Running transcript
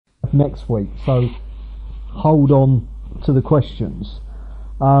have next week, so hold on to the questions.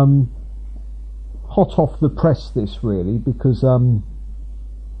 Hot off the press this really, because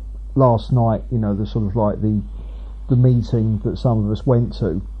last night, the sort of like the meeting that some of us went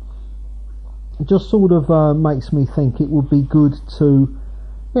to, just sort of makes me think it would be good to,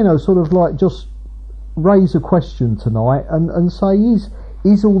 sort of like just raise a question tonight and say,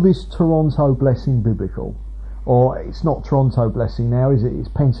 is all this Toronto blessing biblical? Or it's not Toronto blessing now, is it? It's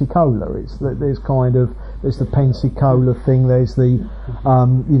Pensacola. There's the Pensacola thing. There's the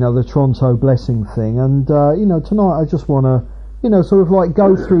the Toronto blessing thing. And tonight I just want to sort of like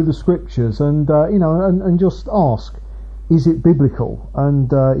go through the scriptures and and just ask, is it biblical? And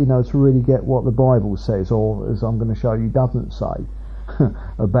to really get what the Bible says, or as I'm going to show you, doesn't say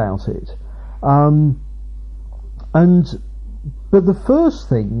about it. But the first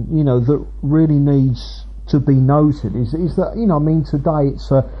thing that really needs to be noted is that today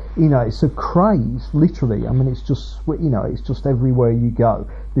it's a craze, literally. It's just everywhere you go.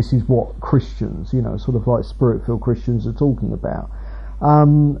 This is what Christians, sort of like spirit-filled Christians, are talking about,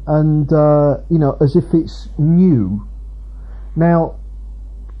 as if it's new. Now,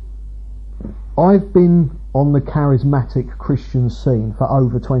 I've been on the charismatic Christian scene for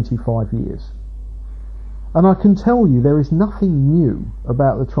over 25 years. And I can tell you there is nothing new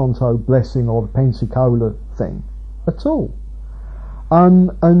about the Toronto blessing or the Pensacola thing at all.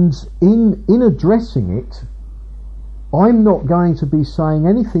 And in addressing it, I'm not going to be saying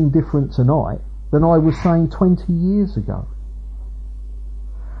anything different tonight than I was saying 20 years ago.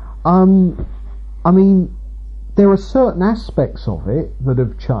 There are certain aspects of it that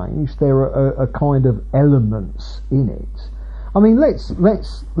have changed. There are a kind of elements in it. Let's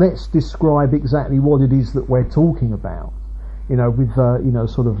describe exactly what it is that we're talking about. With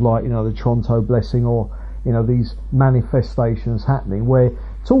sort of like the Toronto blessing, or these manifestations happening. We're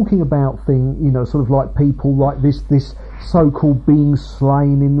talking about things, sort of like people like this so-called being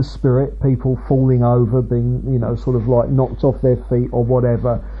slain in the spirit, people falling over, being sort of like knocked off their feet or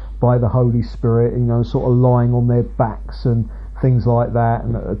whatever by the Holy Spirit, sort of lying on their backs and things like that,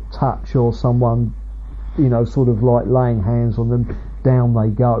 and a touch or someone sort of like laying hands on them, down they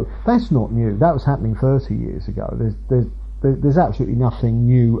go. That's not new. That was happening 30 years ago. There's absolutely nothing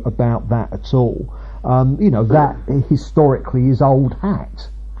new about that at all. That historically is old hat.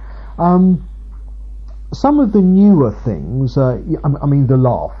 Some of the newer things, the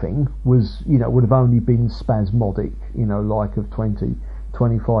laughing was, would have only been spasmodic, like of 20,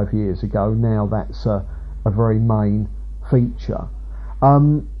 25 years ago. Now that's a very main feature. A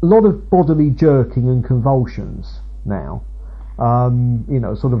lot of bodily jerking and convulsions now,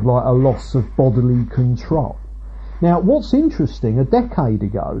 sort of like a loss of bodily control. Now, what's interesting, a decade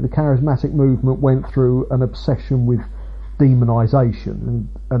ago, the charismatic movement went through an obsession with demonisation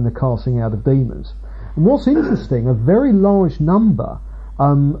and the casting out of demons. And what's interesting, a very large number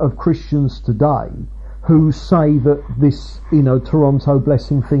of Christians today who say that this, Toronto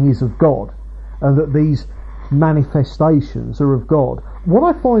blessing thing is of God, and that these manifestations are of God. What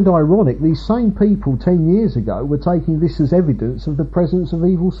I find ironic, these same people 10 years ago were taking this as evidence of the presence of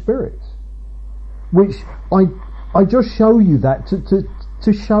evil spirits, which I just show you that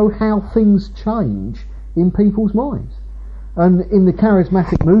to show how things change in people's minds. And in the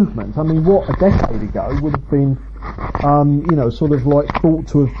charismatic movement, what a decade ago would have been sort of like thought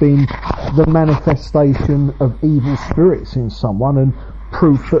to have been the manifestation of evil spirits in someone and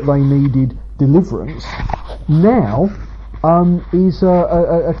proof that they needed deliverance, now is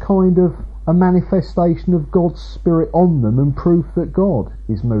a kind of a manifestation of God's Spirit on them and proof that God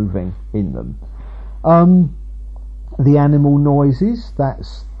is moving in them. The animal noises,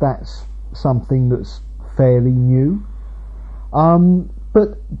 that's something that's fairly new.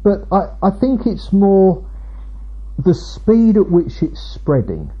 But I think it's more the speed at which it's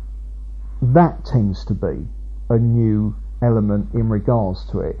spreading. That tends to be a new element in regards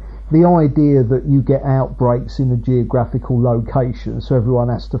to it. The idea that you get outbreaks in a geographical location, so everyone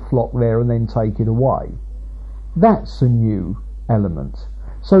has to flock there and then take it away, that's a new element.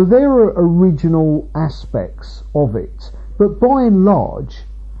 So there are original aspects of it, but by and large,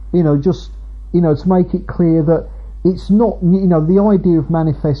 just to make it clear that it's not, the idea of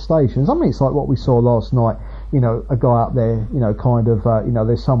manifestations. It's like what we saw last night. A guy up there,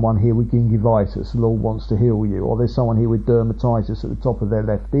 there's someone here with gingivitis, the Lord wants to heal you, or there's someone here with dermatitis at the top of their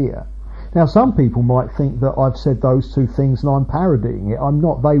left ear. Now, some people might think that I've said those two things and I'm parodying it. I'm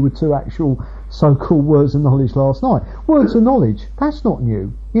not. They were two actual so-called words of knowledge last night. Words of knowledge, that's not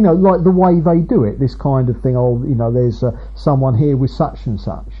new. Like the way they do it, this kind of thing. There's someone here with such and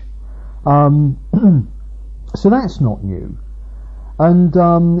such. So that's not new. And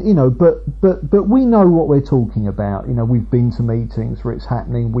but we know what we're talking about. We've been to meetings where it's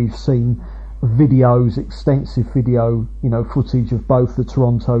happening. We've seen videos, extensive video, footage of both the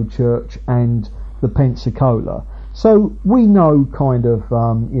Toronto church and the Pensacola. So we know kind of,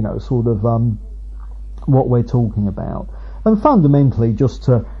 what we're talking about. And fundamentally, just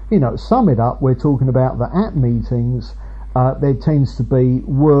to, sum it up, we're talking about that at meetings, there tends to be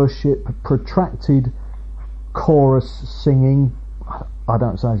worship, protracted chorus singing. I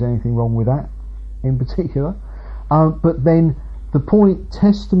don't say there's anything wrong with that in particular. But then the point,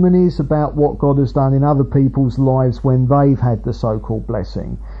 testimonies about what God has done in other people's lives when they've had the so-called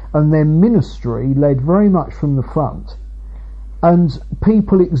blessing. And then ministry led very much from the front. And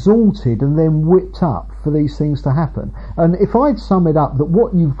people exalted and then whipped up for these things to happen. And if I'd sum it up, that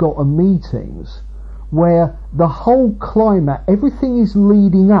what you've got are meetings where the whole climate, everything is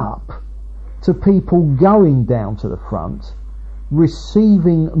leading up to people going down to the front,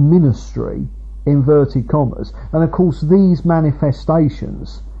 receiving ministry, inverted commas. And of course these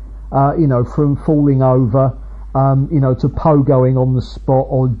manifestations, from falling over, to pogoing on the spot,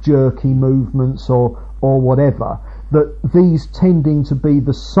 or jerky movements, or whatever, that these tending to be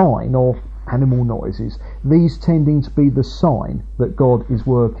the sign, or animal noises, these tending to be the sign that God is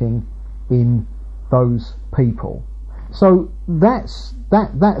working in those people. So that's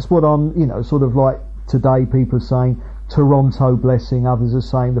what I'm, sort of like today people are saying Toronto blessing, others are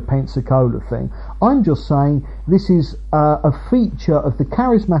saying the Pensacola thing. I'm just saying this is a feature of the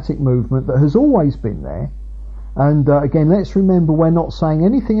charismatic movement that has always been there. And again, let's remember, we're not saying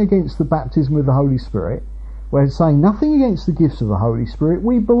anything against the baptism with the Holy Spirit. We're saying nothing against the gifts of the Holy Spirit.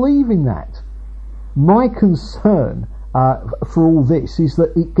 We believe in that. My concern for all this is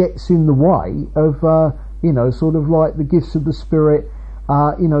that it gets in the way of, sort of like the gifts of the Spirit,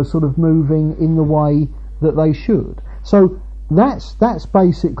 sort of moving in the way that they should. So that's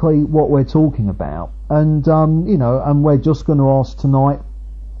basically what we're talking about. And, and we're just going to ask tonight,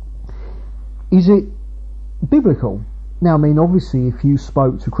 is it biblical? Now, I mean, obviously, if you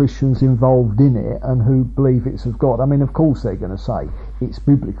spoke to Christians involved in it and who believe it's of God, I mean, of course they're going to say it's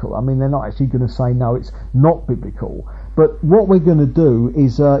biblical. I mean, they're not actually going to say, no, it's not biblical. But what we're going to do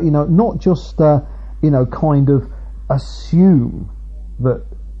is, not just, kind of assume that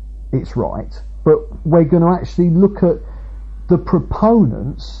it's right, but we're going to actually look at the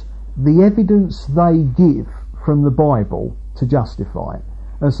proponents, the evidence they give from the Bible to justify it.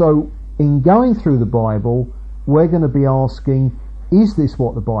 And so, in going through the Bible, we're going to be asking, is this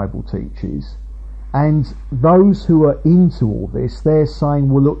what the Bible teaches? And those who are into all this, they're saying,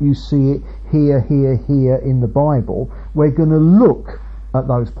 well, look, you see it here, here, here in the Bible. We're going to look at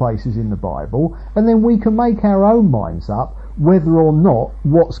those places in the Bible, and then we can make our own minds up whether or not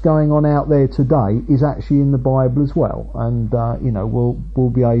what's going on out there today is actually in the Bible as well. And, we'll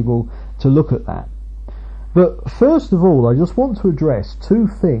be able to look at that. But first of all, I just want to address two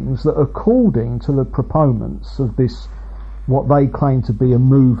things that, according to the proponents of this, what they claim to be a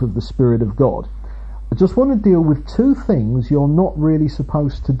move of the Spirit of God, I just want to deal with two things you're not really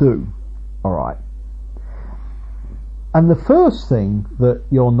supposed to do. Alright. And the first thing that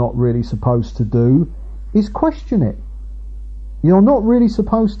you're not really supposed to do is question it. You're not really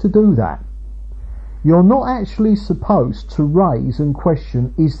supposed to do that. You're not actually supposed to raise and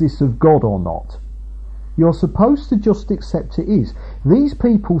question, is this of God or not? You're supposed to just accept it is. These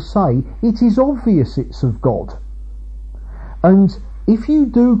people say it is obvious it's of God. And if you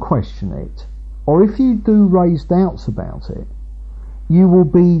do question it, or if you do raise doubts about it, you will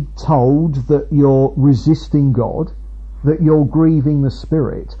be told that you're resisting God, that you're grieving the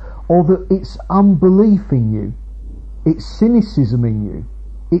Spirit, or that it's unbelief in you, it's cynicism in you,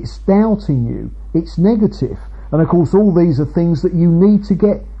 it's doubting you, it's negative. And of course all these are things that you need to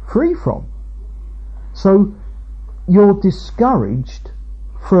get free from. So you're discouraged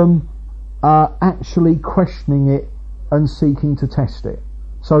from actually questioning it and seeking to test it.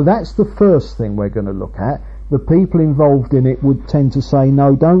 So that's the first thing we're going to look at. The people involved in it would tend to say,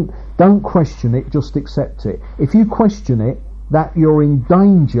 no, don't question it, just accept it. If you question it, that you're in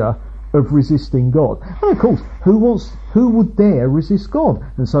danger of resisting God. And of course, who would dare resist God?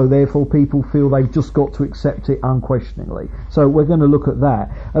 And so therefore people feel they've just got to accept it unquestioningly. So we're going to look at that.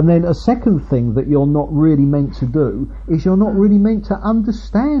 And then a second thing that you're not really meant to do is you're not really meant to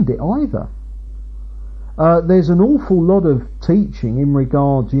understand it either. There's an awful lot of teaching in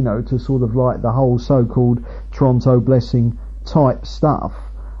regards, to sort of like the whole so-called Toronto blessing type stuff,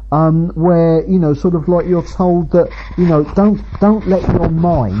 where, sort of like you're told that, don't let your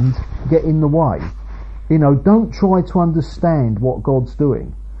mind get in the way. Don't try to understand what God's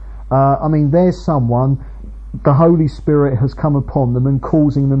doing. There's someone the Holy Spirit has come upon them and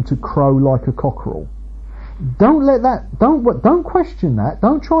causing them to crow like a cockerel. Don't let that, don't question that,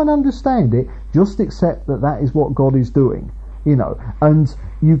 don't try and understand it, just accept that that is what God is doing, you know. And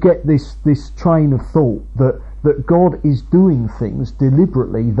you get this train of thought that God is doing things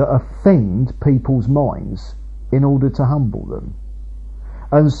deliberately that offend people's minds in order to humble them.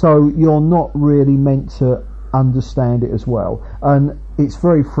 And so you're not really meant to understand it as well. And it's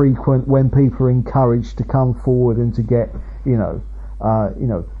very frequent when people are encouraged to come forward and to get, the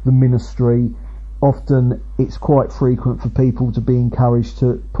ministry. Often it's quite frequent for people to be encouraged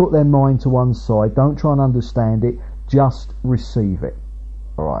to put their mind to one side. Don't try and understand it, just receive it.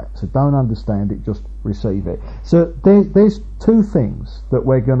 Alright, so don't understand it, just receive it. So there's two things that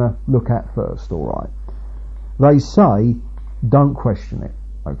we're going to look at first, alright. They say, don't question it,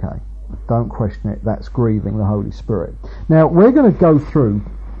 okay. Don't question it, that's grieving the Holy Spirit. Now, we're going to go through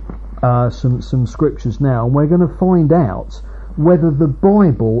some scriptures now, and we're going to find out whether the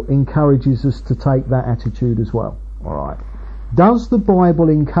Bible encourages us to take that attitude as well. Alright. Does the Bible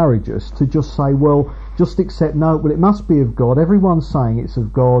encourage us to just say, well, just accept, no, well, it must be of God. Everyone's saying it's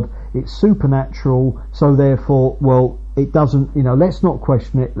of God. It's supernatural. So therefore, well, it doesn't, let's not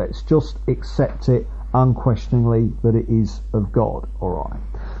question it. Let's just accept it unquestioningly that it is of God. Alright.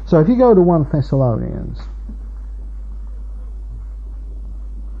 So if you go to 1 Thessalonians,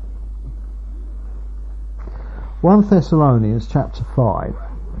 chapter 5,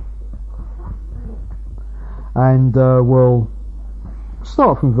 and we'll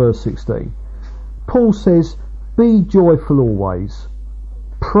start from verse 16. Paul says, be joyful always,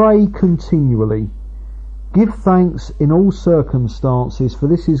 pray continually, give thanks in all circumstances, for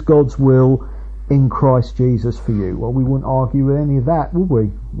this is God's will in Christ Jesus for you. Well, we wouldn't argue with any of that, would we?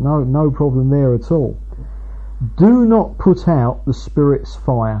 No problem there at all. Do not put out the Spirit's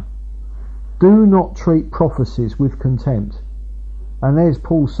fire. Do not treat prophecies with contempt. And there's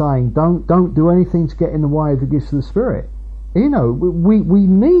Paul saying, don't do anything to get in the way of the gifts of the Spirit. We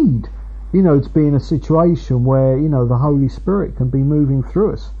need, to be in a situation where, the Holy Spirit can be moving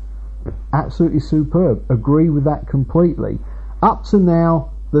through us. Absolutely superb. Agree with that completely. Up to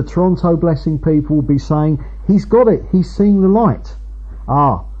now, the Toronto Blessing people will be saying, he's got it, he's seeing the light.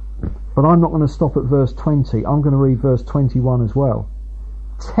 But I'm not going to stop at verse 20. I'm going to read verse 21 as well.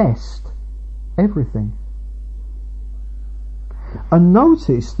 Test everything. And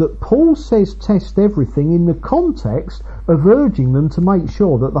notice that Paul says test everything in the context of urging them to make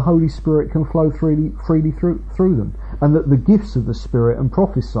sure that the Holy Spirit can flow freely through them, and that the gifts of the Spirit and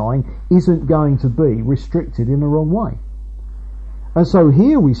prophesying isn't going to be restricted in the wrong way. And so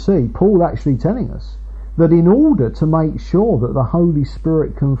here we see Paul actually telling us that in order to make sure that the Holy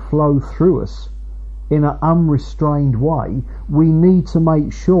Spirit can flow through us in an unrestrained way, we need to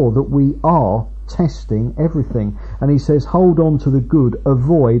make sure that we are testing everything. And he says, hold on to the good,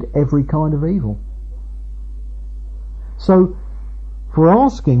 avoid every kind of evil. So, if we're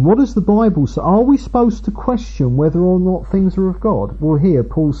asking, what does the Bible say? Are we supposed to question whether or not things are of God? Well, here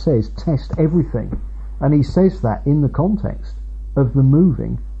Paul says, test everything. And he says that in the context of the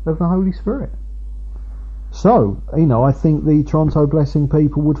moving of the Holy Spirit. So, I think the Toronto Blessing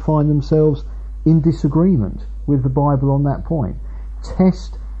people would find themselves in disagreement with the Bible on that point.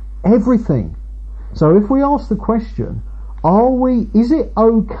 Test everything. So if we ask the question, is it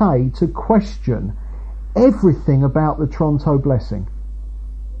okay to question everything about the Toronto Blessing?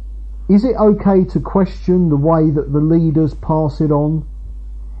 Is it okay to question the way that the leaders pass it on?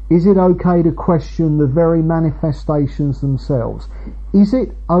 Is it okay to question the very manifestations themselves? Is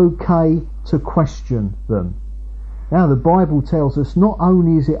it okay to question them? Now the Bible tells us not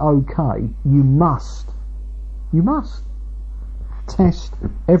only is it okay, you must test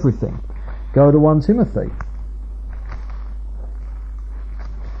everything. Go to 1 Timothy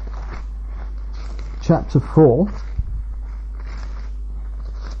chapter 4.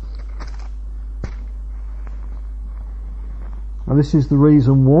 And this is the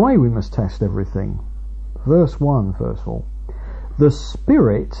reason why we must test everything. Verse 1, first of all. The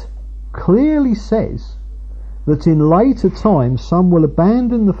Spirit clearly says that in later times some will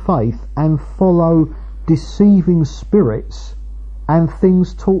abandon the faith and follow deceiving spirits and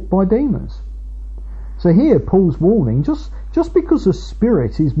things taught by demons. So here Paul's warning, just because a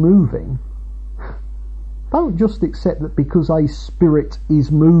spirit is moving, don't just accept that because a spirit is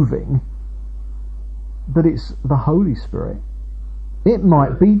moving that it's the Holy Spirit. It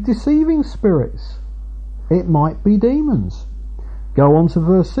might be deceiving spirits. It might be demons. Go on to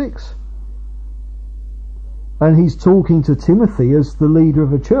verse 6. And he's talking to Timothy as the leader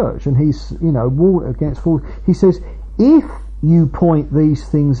of a church, and he's, warned against false. He says, if you point these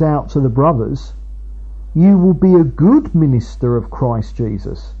things out to the brothers, you will be a good minister of Christ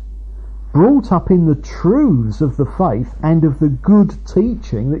Jesus, brought up in the truths of the faith and of the good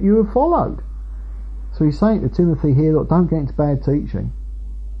teaching that you have followed. So he's saying to Timothy here, look, don't get into bad teaching.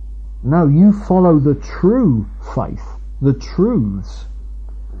 No, you follow the true faith, the truths.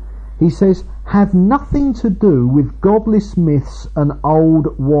 He says, have nothing to do with godless myths and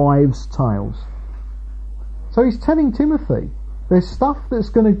old wives' tales. So he's telling Timothy, there's stuff that's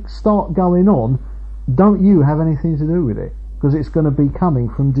going to start going on, don't you have anything to do with it, because it's going to be coming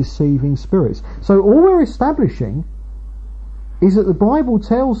from deceiving spirits. So all we're establishing is that the Bible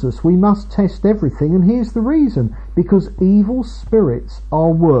tells us we must test everything, and here's the reason: because evil spirits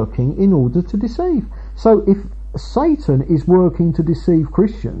are working in order to deceive. So if Satan is working to deceive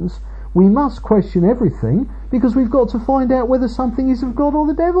Christians, we must question everything, because we've got to find out whether something is of God or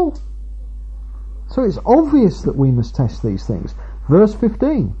the devil. So it's obvious that we must test these things. Verse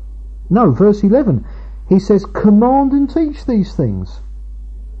 11, he says, command and teach these things.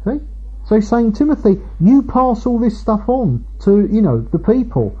 See? So he's saying, Timothy, you pass all this stuff on to, the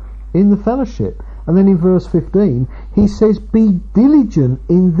people in the fellowship. And then in verse 15, he says, be diligent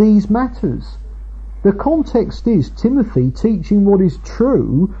in these matters. The context is Timothy teaching what is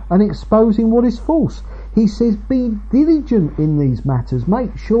true and exposing what is false. He says, be diligent in these matters.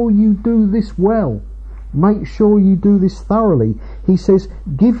 Make sure you do this well. Make sure you do this thoroughly. He says,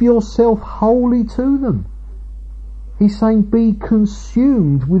 give yourself wholly to them. He's saying, be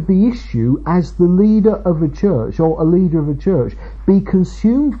consumed with the issue as the leader of a church, or a leader of a church. Be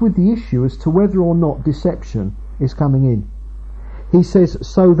consumed with the issue as to whether or not deception is coming in. He says,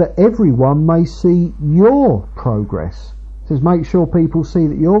 so that everyone may see your progress. He says, make sure people see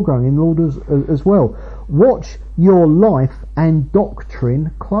that you're growing in the Lord as well. Watch your life and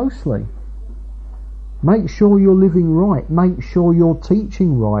doctrine closely. Make sure you're living right. Make sure you're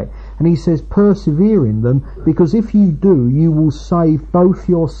teaching right. And he says, persevere in them, because if you do, you will save both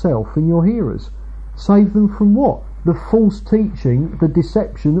yourself and your hearers. Save them from what? The false teaching, the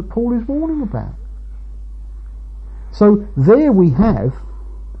deception that Paul is warning about. So there we have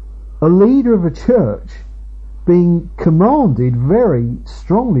a leader of a church being commanded very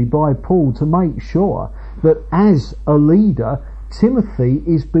strongly by Paul to make sure that as a leader, Timothy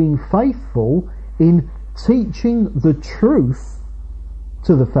is being faithful in teaching the truth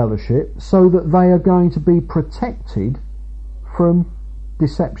to the fellowship, so that they are going to be protected from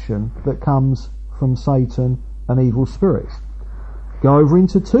deception that comes from Satan and evil spirits. Go over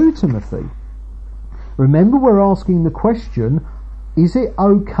into 2 Timothy. Remember, we're asking the question, is it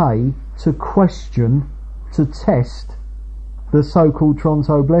okay to question, to test the so-called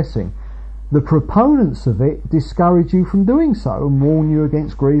Tronto blessing? The proponents of it discourage you from doing so and warn you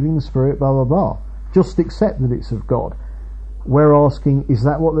against grieving the Spirit, blah blah blah. Just accept that it's of God. We're asking, is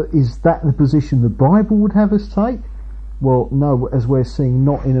that the position the Bible would have us take? Well, no, as we're seeing,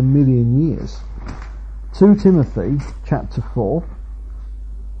 not in a million years. 2 Timothy chapter 4,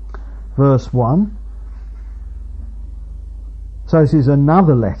 verse 1. So this is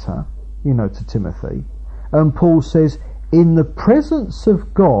another letter, to Timothy. And Paul says, in the presence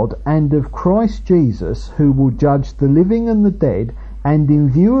of God and of Christ Jesus, who will judge the living and the dead, and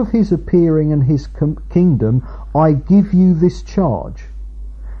in view of his appearing and his kingdom, I give you this charge.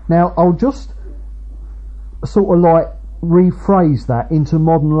 Now, I'll just sort of rephrase that into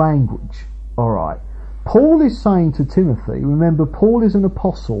modern language. Alright. Paul is saying to Timothy, remember, Paul is an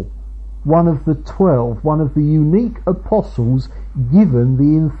apostle, one of the 12, one of the unique apostles given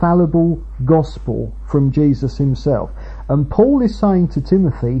the infallible gospel from Jesus himself. And Paul is saying to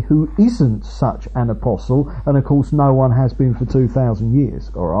Timothy, who isn't such an apostle, and of course no one has been for 2,000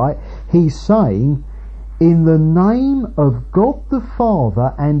 years, alright, he's saying, in the name of God the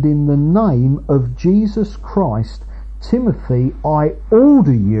Father and in the name of Jesus Christ, Timothy, I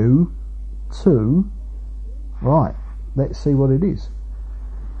order you to, right, let's see what it is.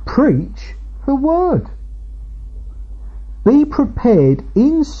 Preach the word. Be prepared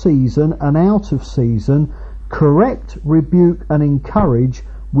in season and out of season, correct, rebuke and encourage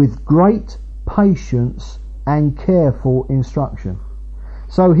with great patience and careful instruction.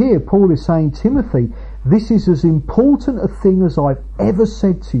 So here Paul is saying, Timothy, this is as important a thing as I've ever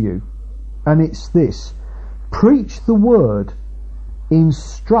said to you, and it's this: preach the word,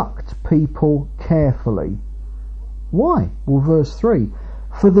 instruct people carefully. Why? Well, verse 3,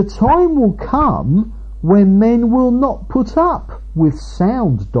 for the time will come when men will not put up with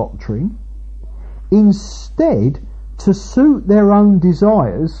sound doctrine. Instead, to suit their own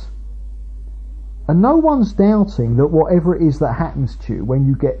desires. And no one's doubting that whatever it is that happens to you when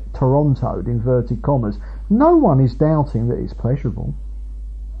you get Toronto'd, inverted commas, no one is doubting that it's pleasurable.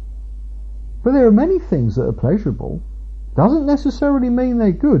 But there are many things that are pleasurable. Doesn't necessarily mean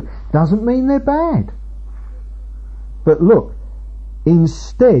they're good. Doesn't mean they're bad. But look,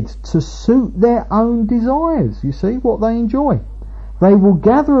 instead, to suit their own desires, you see, what they enjoy, they will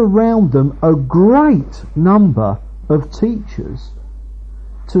gather around them a great number of teachers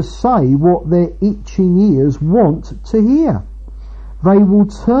to say what their itching ears want to hear. They will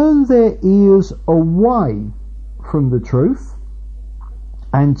turn their ears away from the truth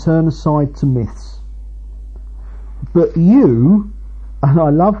and turn aside to myths. But you, and I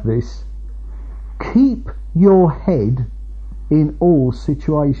love this, keep your head in all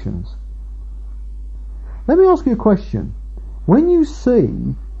situations. Let me ask you a question. When you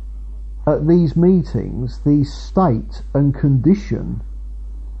see at these meetings the state and condition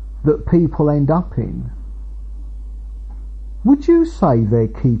that people end up in, would you say they're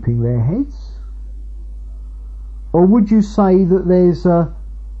keeping their heads? Or would you say that there's an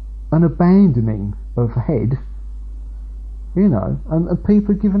abandoning of head, and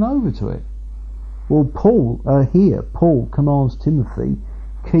people are given over to it? Well, Paul commands Timothy,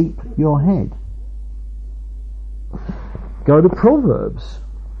 keep your head. Go to Proverbs.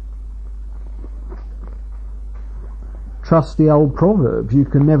 Trusty old Proverbs. You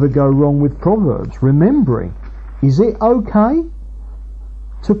can never go wrong with Proverbs. Remembering, is it okay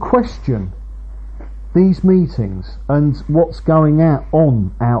to question these meetings and what's going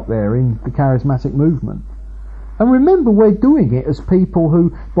on out there in the charismatic movement? And remember, we're doing it as people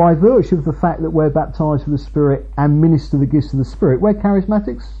who, by virtue of the fact that we're baptised with the Spirit and minister the gifts of the Spirit, we're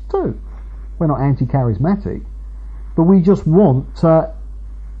charismatics too. We're not anti-charismatic, but we just want the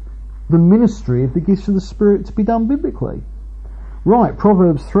ministry of the gifts of the Spirit to be done biblically. Right,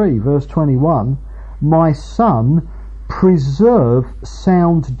 Proverbs 3 verse 21, my son, preserve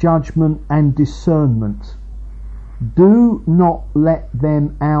sound judgment and discernment. Do not let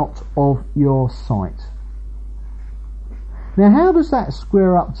them out of your sight. Now, how does that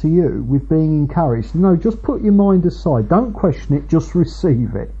square up to you with being encouraged? No, just put your mind aside. Don't question it, just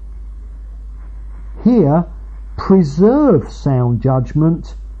receive it. Here, preserve sound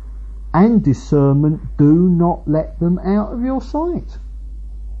judgment and discernment. Do not let them out of your sight.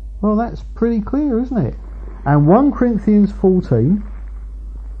 Well, that's pretty clear, isn't it? And 1 Corinthians 14,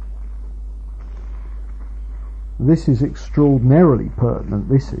 this is extraordinarily pertinent,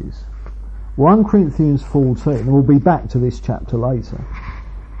 this is. 1 Corinthians 14, and we'll be back to this chapter later.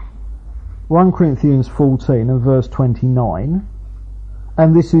 1 Corinthians 14 and verse 29,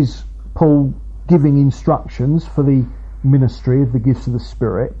 and this is Paul giving instructions for the ministry of the gifts of the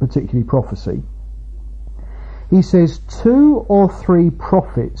Spirit, particularly prophecy. He says, 2 or 3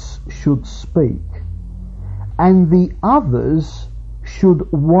 prophets should speak, and the others should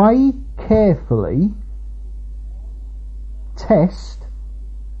weigh carefully, test,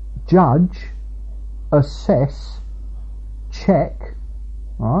 judge, assess, check.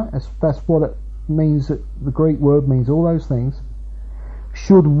 All right, that's what it means. That the Greek word means all those things.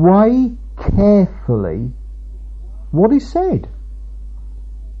 Should weigh carefully what is said.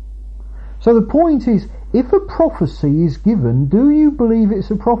 So the point is, if a prophecy is given, do you believe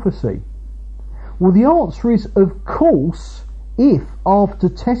it's a prophecy? Well, the answer is, of course, if after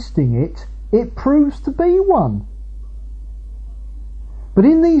testing it, it proves to be one. But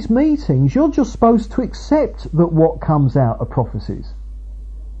in these meetings, you're just supposed to accept that what comes out are prophecies.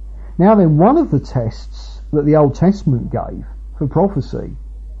 Now then, one of the tests that the Old Testament gave for prophecy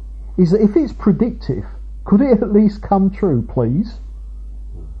is that if it's predictive, could it at least come true, please?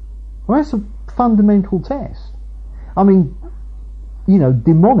 Well, that's a fundamental test. I mean,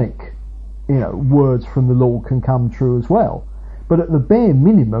 demonic, words from the Lord can come true as well. But at the bare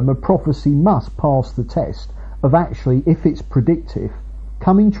minimum, a prophecy must pass the test of actually, if it's predictive,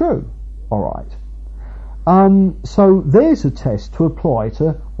 coming true. Alright. So there's a test to apply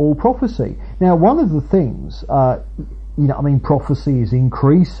to all prophecy. Now, one of the things, prophecy is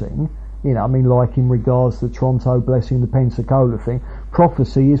increasing, like in regards to the Toronto blessing, the Pensacola thing,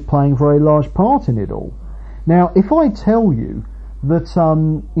 prophecy is playing a very large part in it all. Now, if I tell you that,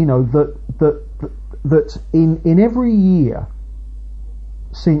 that in every year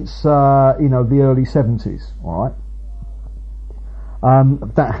since, the early 70s, alright,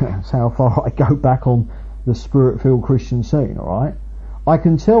 that's how far I go back on the Spirit-filled Christian scene, alright? I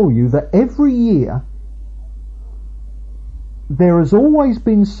can tell you that every year there has always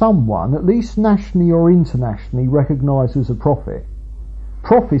been someone, at least nationally or internationally, recognised as a prophet,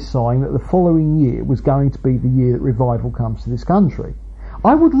 prophesying that the following year was going to be the year that revival comes to this country.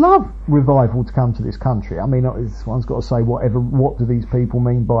 I would love revival to come to this country. I mean, one's got to say what do these people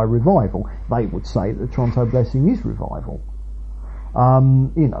mean by revival? They would say that the Toronto blessing is revival. I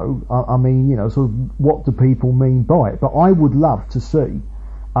mean, sort of what do people mean by it? But I would love to see,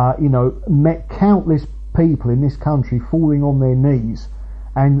 met countless people in this country falling on their knees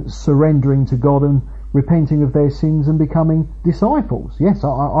and surrendering to God and repenting of their sins and becoming disciples. Yes,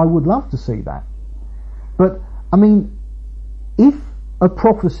 I would love to see that. But, I mean, if a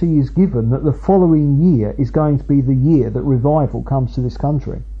prophecy is given that the following year is going to be the year that revival comes to this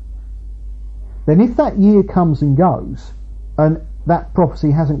country, then if that year comes and goes and that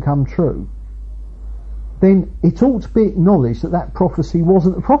prophecy hasn't come true, then it ought to be acknowledged that that prophecy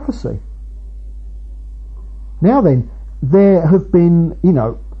wasn't a prophecy. Now then, there have been,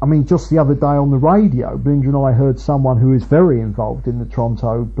 just the other day on the radio, Belinda and I heard someone who is very involved in the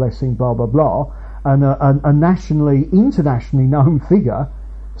Toronto blessing, blah, blah, blah, and a nationally, internationally known figure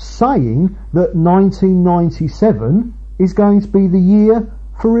saying that 1997 is going to be the year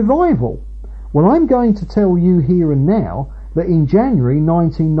for revival. Well, I'm going to tell you here and now that in January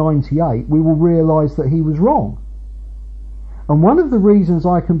 1998 we will realise that he was wrong. And one of the reasons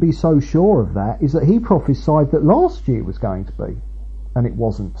I can be so sure of that is that he prophesied that last year was going to be, and it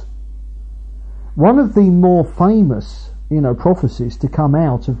wasn't. One of the more famous, prophecies to come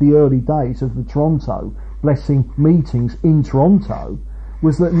out of the early days of the Toronto blessing meetings in Toronto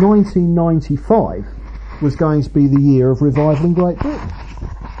was that 1995 was going to be the year of revival in Great Britain.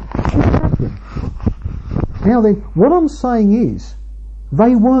 Now then, what I'm saying is,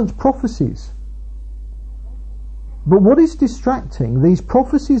 they weren't prophecies. But what is distracting, these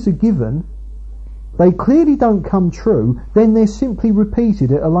prophecies are given, they clearly don't come true, then they're simply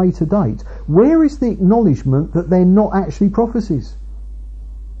repeated at a later date. Where is the acknowledgement that they're not actually prophecies?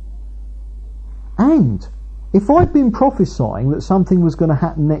 And if I'd been prophesying that something was going to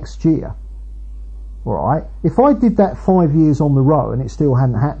happen next year, alright, if I did that 5 years on the row and it still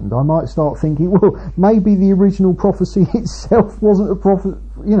hadn't happened, I might start thinking, well, maybe the original prophecy itself wasn't a prophet,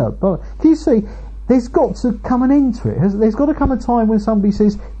 but can you see, there's got to come an end to it. There's got to come a time when somebody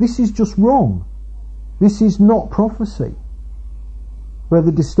says, this is just wrong. This is not prophecy. Where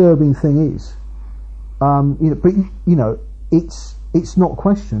the disturbing thing is, it's not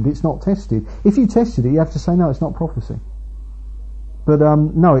questioned, it's not tested. If you tested it, you have to say, no, it's not prophecy. But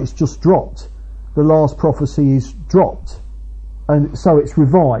no, it's just dropped. The last prophecy is dropped, and so it's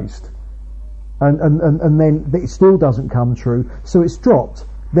revised, and then it still doesn't come true, so it's dropped,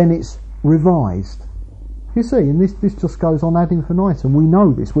 then it's revised. You see, and this just goes on ad infinitum. We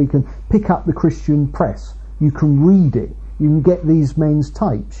know this. We can pick up the Christian press. You can read it. You can get these men's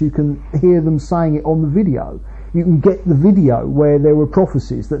tapes. You can hear them saying it on the video. You can get the video where there were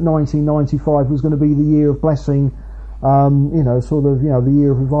prophecies that 1995 was going to be the year of blessing, the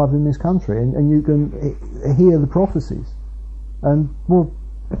year of revival in this country, and you can hear the prophecies. And, well,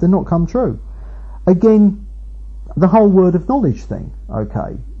 they're not come true. Again, the whole word of knowledge thing,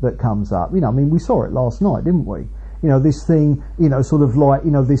 okay, that comes up. We saw it last night, didn't we? This thing, this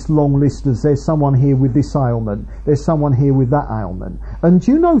long list of there's someone here with this ailment, there's someone here with that ailment. And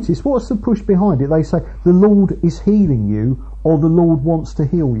do you notice, what's the push behind it? They say, the Lord is healing you, or the Lord wants to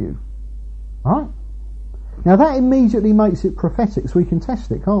heal you. Right? Now that immediately makes it prophetic, so we can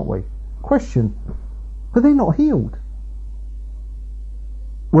test it, can't we? Question, but they're not healed.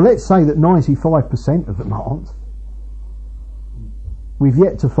 Well, let's say that 95% of them aren't. We've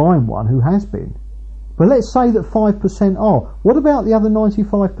yet to find one who has been. But let's say that 5% are. What about the other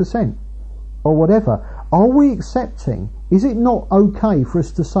 95%? Or whatever. Are we accepting? Is it not okay for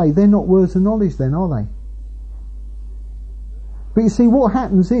us to say they're not words of knowledge then, are they? But you see, what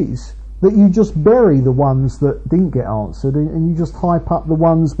happens is that you just bury the ones that didn't get answered, and you just hype up the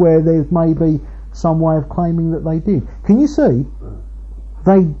ones where there's maybe some way of claiming that they did. Can you see?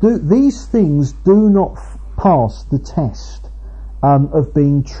 These things do not pass the test of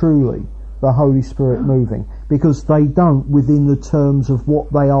being truly the Holy Spirit moving, because they don't, within the terms of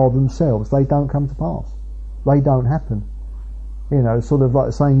what they are themselves, they don't come to pass. They don't happen. Sort of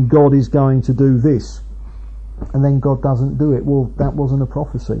like saying God is going to do this, and then God doesn't do it. Well, that wasn't a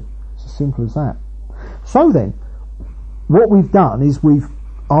prophecy. It's as simple as that. So then, what we've done is we've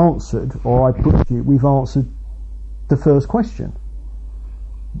answered, or I put to you, we've answered the first question.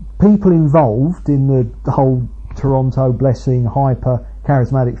 People involved in the whole Toronto blessing hyper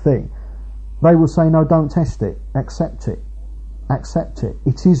charismatic thing, they will say, no, don't test it, accept it,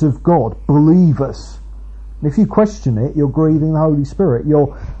 it is of God, believe us. And if you question it, you're grieving the Holy Spirit,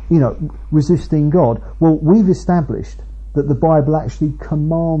 you're resisting God. Well, we've established that the Bible actually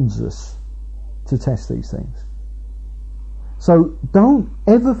commands us to test these things. So don't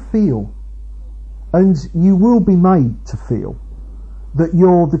ever feel, and you will be made to feel, that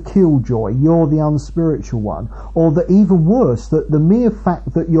you're the killjoy, you're the unspiritual one, or that even worse, that the mere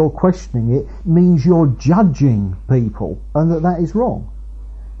fact that you're questioning it means you're judging people and that is wrong.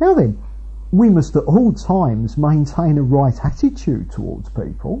 Now then, we must at all times maintain a right attitude towards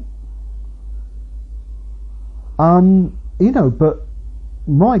people. But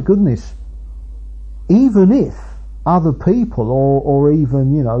my goodness, even if other people or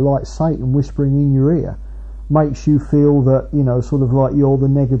even, like Satan whispering in your ear makes you feel that, sort of like you're the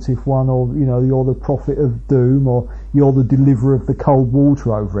negative one, or, you're the prophet of doom, or you're the deliverer of the cold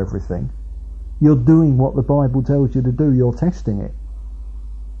water over everything, you're doing what the Bible tells you to do, you're testing it.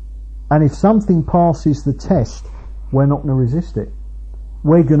 And if something passes the test, we're not going to resist it.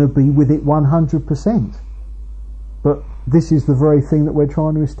 We're going to be with it 100%. But this is the very thing that we're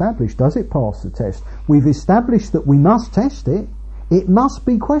trying to establish. Does it pass the test? We've established that we must test it. It must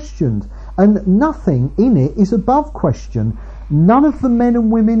be questioned. And nothing in it is above question. None of the men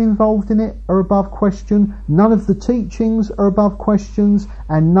and women involved in it are above question. None of the teachings are above questions.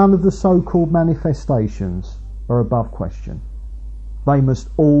 And none of the so-called manifestations are above question. They must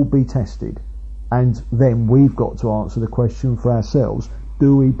all be tested. And then we've got to answer the question for ourselves.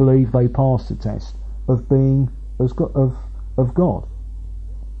 Do we believe they pass the test of being of God?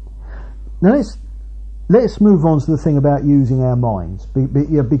 Now let's move on to the thing about using our minds,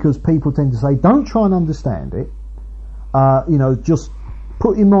 because people tend to say, don't try and understand it, just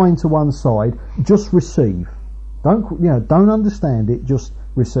put your mind to one side, just receive. Don't understand it, just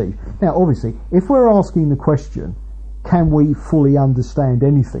receive. Now obviously, if we're asking the question, can we fully understand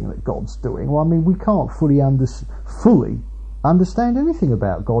anything that God's doing? Well, I mean, we can't fully understand anything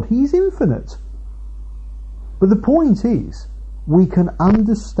about God. He's infinite. But the point is, we can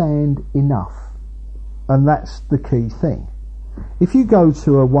understand enough, and that's the key thing. If you go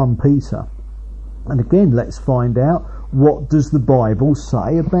to 1 Peter, and again, let's find out, what does the Bible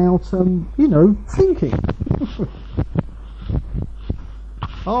say about, thinking?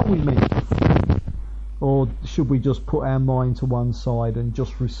 Are we meant to think? Or should we just put our mind to one side and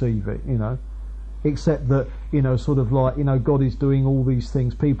just receive it, Except that, sort of like, God is doing all these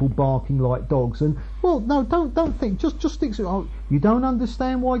things, people barking like dogs, and, well, no, don't think, just think, you don't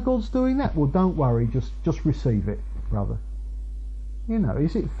understand why God's doing that? Well, don't worry, just receive it, brother.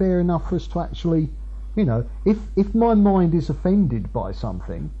 Is it fair enough for us to actually, if my mind is offended by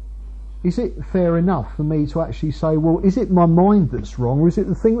something, is it fair enough for me to actually say, well, is it my mind that's wrong, or is it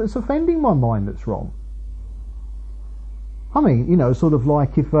the thing that's offending my mind that's wrong? I mean, sort of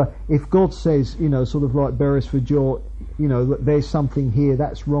like if God says, sort of like Beresford, there's something here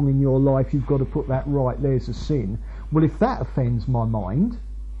that's wrong in your life, you've got to put that right, there's a sin. Well, if that offends my mind,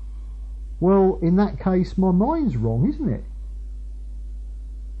 well, in that case, my mind's wrong, isn't it?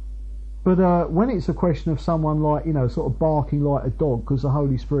 But when it's a question of someone like, sort of barking like a dog because the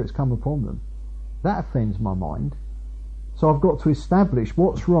Holy Spirit's come upon them, that offends my mind. So I've got to establish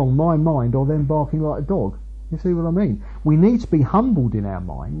what's wrong, my mind or them barking like a dog. You see what I mean? We need to be humbled in our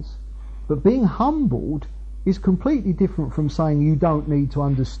minds, but being humbled is completely different from saying you don't need to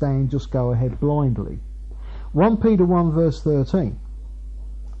understand, just go ahead blindly. 1 Peter 1 verse 13.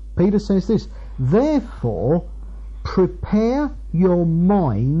 Peter says this, therefore prepare your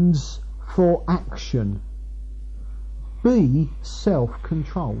minds for action. Be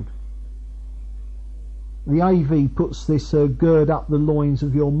self-controlled. The AV puts this, gird up the loins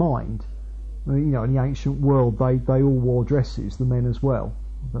of your mind. In the ancient world, they all wore dresses, the men as well.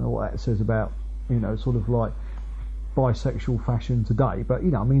 I don't know what that says about, sort of like bisexual fashion today, but,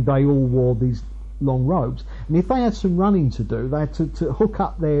 they all wore these long robes. And if they had some running to do, they had to hook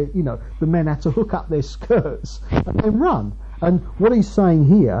up their, the men had to hook up their skirts and then run. And what he's saying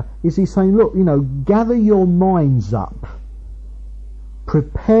here is he's saying, look, gather your minds up.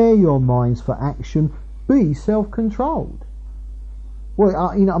 Prepare your minds for action. Be self-controlled. Well,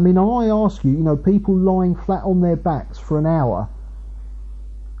 I ask you, people lying flat on their backs for an hour,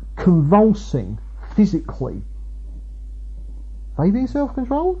 convulsing physically, are they being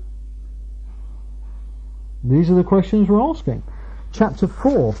self-controlled? These are the questions we're asking. Chapter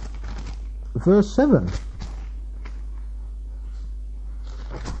 4, verse 7.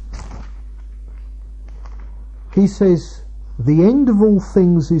 He says, the end of all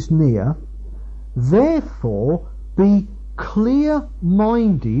things is near, therefore be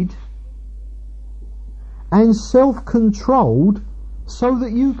clear-minded and self-controlled so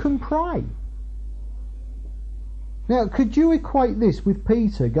that you can pray. Now, could you equate this with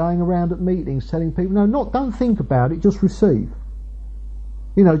Peter going around at meetings telling people, don't think about it, just receive.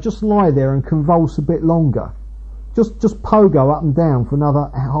 Just lie there and convulse a bit longer. Just pogo up and down for another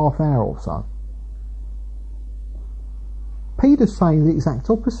half hour or so. Peter's saying the exact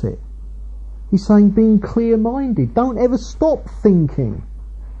opposite. He's saying being clear-minded. Don't ever stop thinking,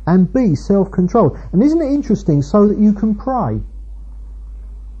 and be self-controlled. And isn't it interesting? So that you can pray.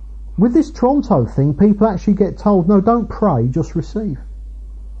 With this Toronto thing, people actually get told, no, don't pray, just receive.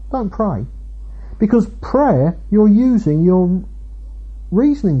 Don't pray. Because prayer, you're using your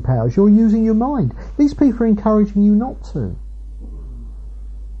reasoning powers, you're using your mind. These people are encouraging you not to.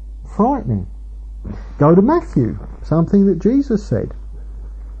 Frightening. Go to Matthew, something that Jesus said.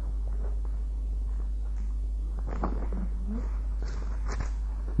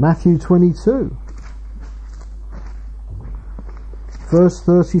 Matthew 22, verse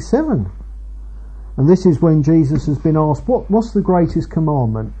 37. And this is when Jesus has been asked, what's the greatest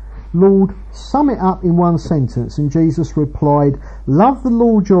commandment? Lord, sum it up in one sentence. And Jesus replied, love the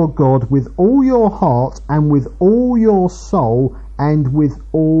Lord your God with all your heart and with all your soul and with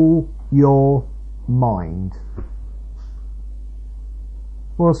all your mind.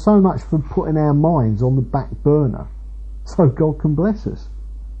 Well, so much for putting our minds on the back burner so God can bless us.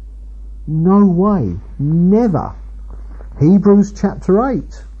 No way, never. Hebrews chapter 8.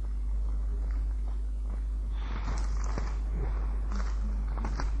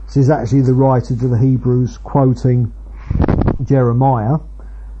 This is actually the writer to the Hebrews quoting Jeremiah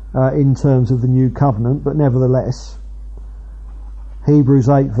in terms of the new covenant, but nevertheless, Hebrews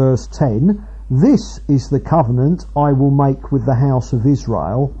 8 verse 10, this is the covenant I will make with the house of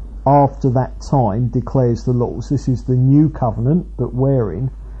Israel after that time, declares the Lord. This is the new covenant that we're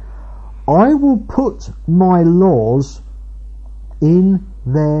in. I will put my laws in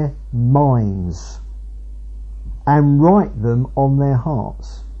their minds and write them on their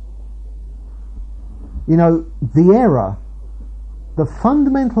hearts. You know, the error, the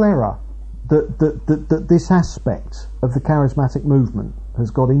fundamental error that this aspect of the charismatic movement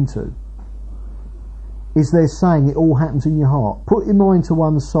has got into is they're saying it all happens in your heart. Put your mind to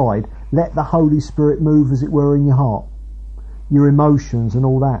one side, let the Holy Spirit move as it were in your heart, your emotions and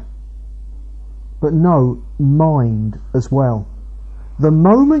all that. But no, mind as well. The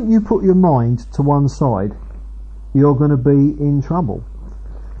moment you put your mind to one side, you're going to be in trouble.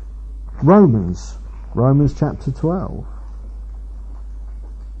 Romans chapter 12.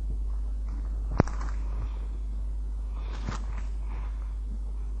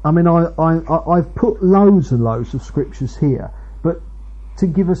 I mean, I've put loads and loads of scriptures here, but to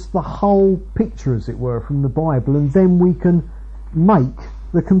give us the whole picture, as it were, from the Bible, and then we can make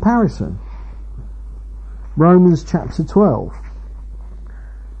the comparison. Romans chapter 12.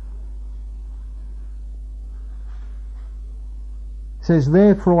 It says,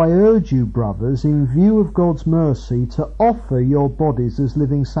 therefore I urge you, brothers, in view of God's mercy, to offer your bodies as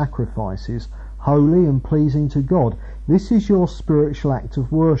living sacrifices, holy and pleasing to God. This is your spiritual act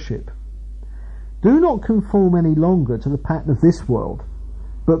of worship. Do not conform any longer to the pattern of this world,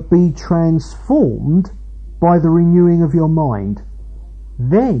 but be transformed by the renewing of your mind.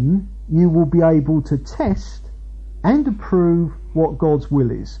 Then you will be able to test and approve what God's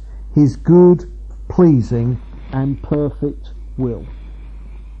will is, his good, pleasing and perfect will.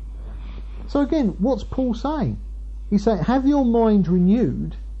 So again, what's Paul saying? He's saying, have your mind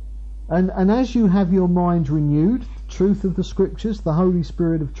renewed, and as you have your mind renewed, the truth of the scriptures, the Holy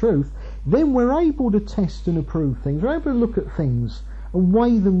Spirit of truth, then we're able to test and approve things. We're able to look at things and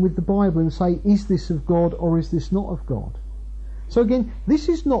weigh them with the Bible and say, is this of God or is this not of God? So again, this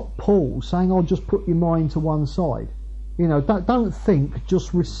is not Paul saying, oh, just put your mind to one side. You know, don't think,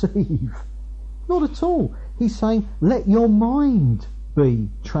 just receive. Not at all. He's saying, let your mind be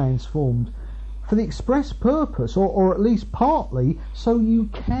transformed for the express purpose, or at least partly, so you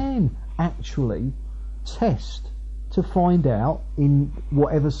can actually test to find out, in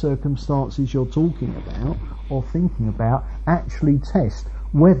whatever circumstances you're talking about or thinking about, actually test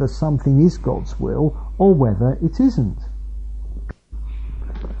whether something is God's will or whether it isn't.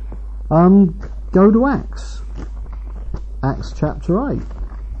 Go to Acts chapter 8.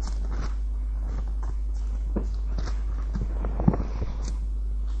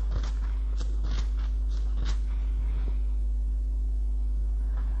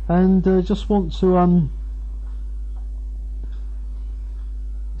 And just want to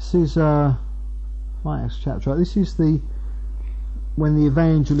this is Acts chapter 8. This is when the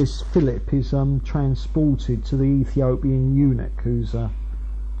evangelist Philip is transported to the Ethiopian eunuch, who's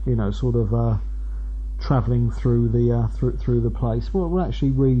sort of travelling through the place. Well, we'll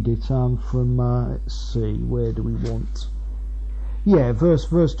actually read it from let's see, where do we want? Yeah,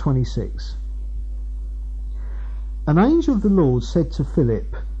 verse 26. An angel of the Lord said to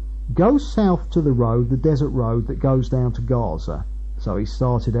Philip, go south to the road, the desert road that goes down to Gaza. So he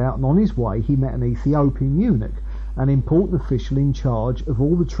started out, and on his way he met an Ethiopian eunuch, an important official in charge of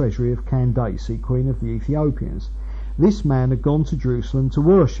all the treasury of Candace, queen of the Ethiopians. This man had gone to Jerusalem to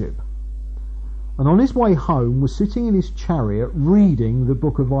worship, and on his way home was sitting in his chariot reading the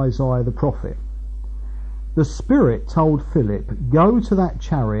book of Isaiah the prophet. The Spirit told Philip, "Go to that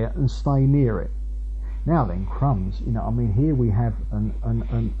chariot and stay near it." Now then, crumbs, here we have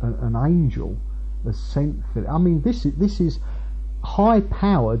an angel has sent Philip. This is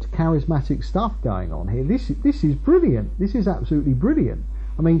high-powered, charismatic stuff going on here. This is brilliant. This is absolutely brilliant.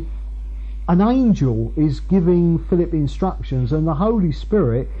 An angel is giving Philip instructions, and the Holy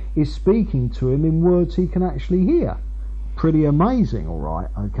Spirit is speaking to him in words he can actually hear. Pretty amazing, all right.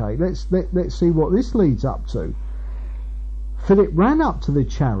 Okay, let's see what this leads up to. Philip ran up to the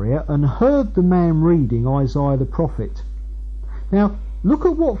chariot and heard the man reading Isaiah the prophet. Now, look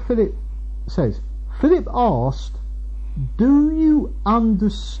at what Philip says. Philip asked, "Do you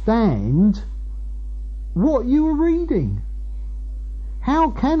understand what you are reading?" "How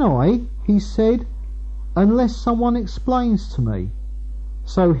can I," he said, "unless someone explains to me?"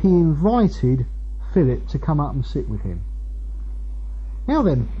 So he invited Philip to come up and sit with him. Now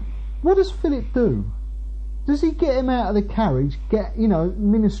then, what does Philip do? Does he get him out of the carriage,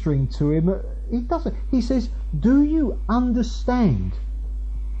 ministering to him? He doesn't. He says, "Do you understand?"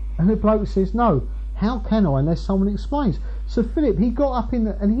 And the bloke says, "No. How can I unless someone explains?" So Philip, he got up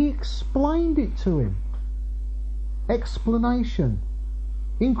and he explained it to him. Explanation.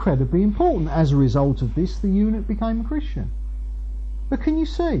 Incredibly important. As a result of this, the eunuch became a Christian. But can you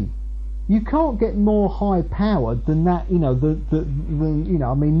see? You can't get more high-powered than that.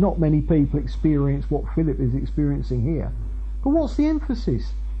 Not many people experience what Philip is experiencing here. But what's the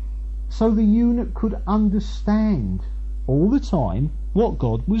emphasis? So the eunuch could understand all the time what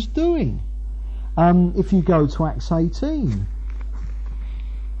God was doing. If you go to Acts 18,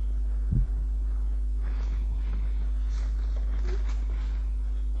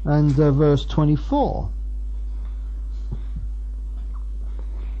 and verse 24.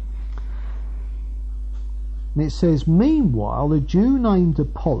 And it says, "Meanwhile, a Jew named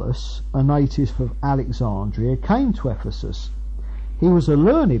Apollos, a native of Alexandria, came to Ephesus. He was a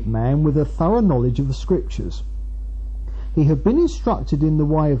learned man with a thorough knowledge of the Scriptures. He had been instructed in the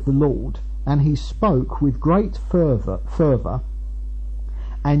way of the Lord, and he spoke with great fervour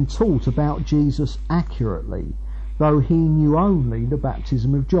and taught about Jesus accurately, though he knew only the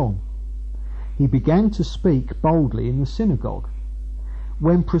baptism of John. He began to speak boldly in the synagogue.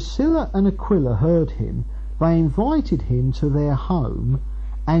 When Priscilla and Aquila heard him, they invited him to their home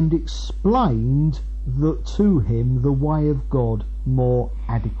and explained to him the way of God more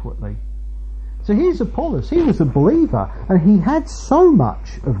adequately." So here's Apollos. He was a believer, and he had so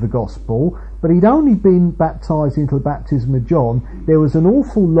much of the gospel, but he'd only been baptised into the baptism of John. There was an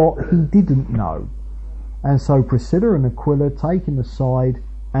awful lot he didn't know. And so Priscilla and Aquila take him aside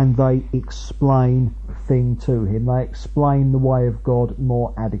and they explain thing to him. They explain the way of God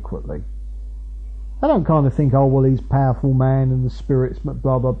more adequately. I don't kind of think, he's a powerful man and the Spirit's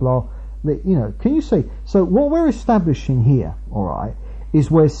blah, blah, blah. Can you see? So what we're establishing here, all right, is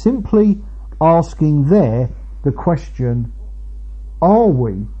we're simply asking there the question,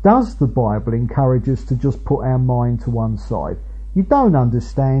 does the Bible encourage us to just put our mind to one side? You don't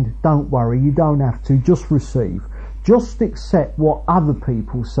understand, don't worry, you don't have to, just receive. Just accept what other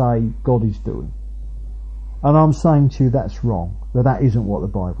people say God is doing. And I'm saying to you that's wrong, that isn't what the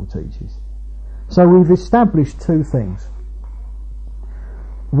Bible teaches. So we've established two things.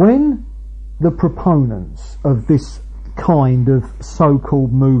 When the proponents of this kind of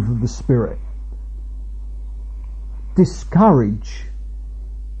so-called move of the Spirit discourage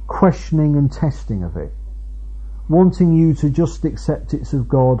questioning and testing of it, wanting you to just accept it's of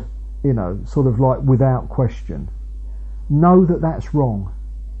God, sort of like without question, know that that's wrong.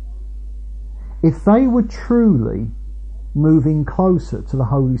 If they were truly moving closer to the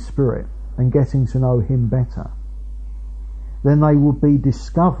Holy Spirit and getting to know Him better, then they would be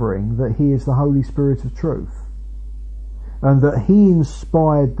discovering that He is the Holy Spirit of truth, and that He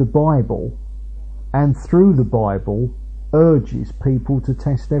inspired the Bible, and through the Bible urges people to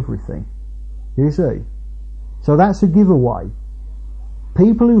test everything. You see? So that's a giveaway.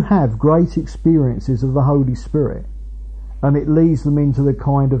 People who have great experiences of the Holy Spirit, and it leads them into the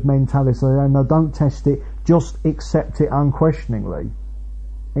kind of mentality, no, don't test it, just accept it unquestioningly.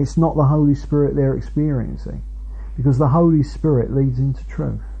 It's not the Holy Spirit they're experiencing, because the Holy Spirit leads into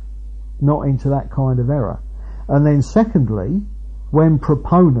truth, not into that kind of error. And then secondly, when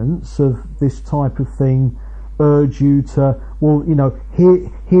proponents of this type of thing urge you to,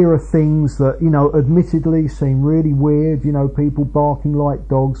 here are things that, admittedly seem really weird, people barking like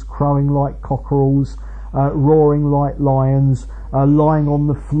dogs, crowing like cockerels, roaring like lions, lying on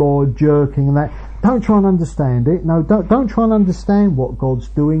the floor, jerking and that. Don't try and understand it. No, don't try and understand what God's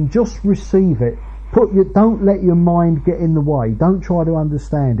doing. Just receive it. Don't let your mind get in the way. Don't try to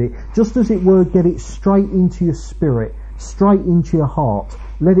understand it. Just as it were, get it straight into your spirit, straight into your heart.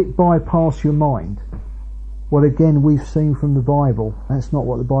 Let it bypass your mind. Well, again, we've seen from the Bible, that's not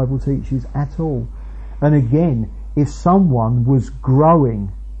what the Bible teaches at all. And again, if someone was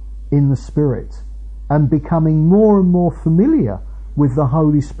growing in the Spirit and becoming more and more familiar with the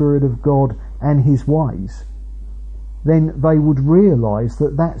Holy Spirit of God and His ways, then they would realise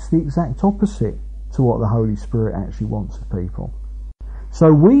that that's the exact opposite to what the Holy Spirit actually wants of people.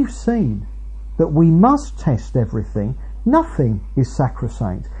 So we've seen that we must test everything. Nothing is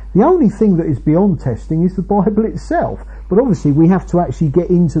sacrosanct. The only thing that is beyond testing is the Bible itself. But obviously we have to actually get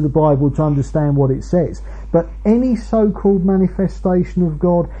into the Bible to understand what it says. But any so-called manifestation of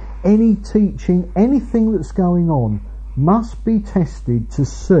God, any teaching, anything that's going on must be tested to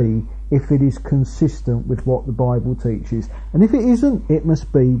see if it is consistent with what the Bible teaches. And if it isn't, it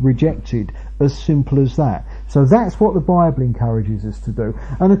must be rejected. As simple as that. So that's what the Bible encourages us to do.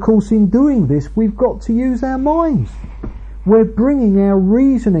 And of course, in doing this, we've got to use our minds. We're bringing our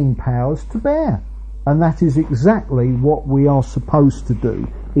reasoning powers to bear. And that is exactly what we are supposed to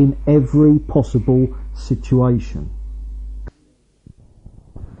do in every possible situation.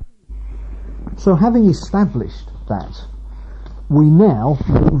 So having established that, we now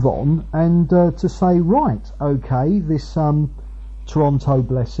move on and to say, right, okay, this Toronto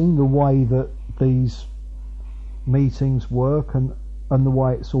blessing, the way that these meetings work and the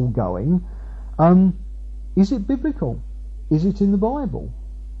way it's all going, is it biblical? Is it in the Bible?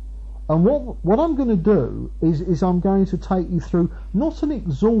 And what I'm going to do is I'm going to take you through not an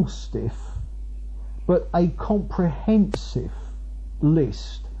exhaustive but a comprehensive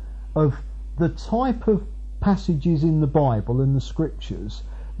list of the type of passages in the Bible and the scriptures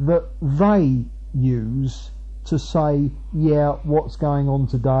that they use to say, yeah, what's going on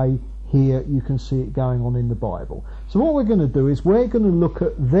today, here you can see it going on in the Bible. So what we're going to do is we're going to look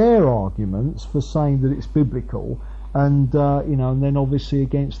at their arguments for saying that it's biblical, and and then obviously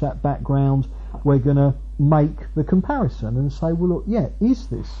against that background we're going to make the comparison and say, well, look, yeah, is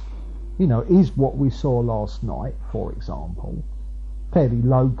this, is what we saw last night, for example, fairly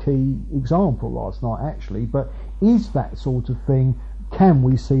low-key example last night actually, but is that sort of thing, can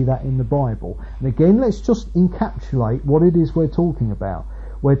we see that in the Bible? And again, let's just encapsulate what it is we're talking about.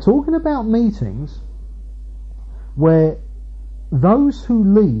 We're talking about meetings where those who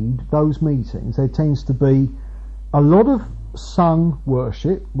lead those meetings, there tends to be a lot of sung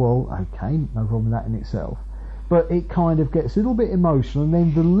worship. Well, okay, no problem with that in itself, but it kind of gets a little bit emotional, and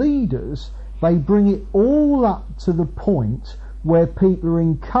then the leaders, they bring it all up to the point where people are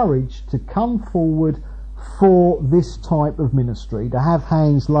encouraged to come forward for this type of ministry, to have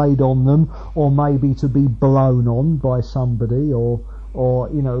hands laid on them, or maybe to be blown on by somebody, or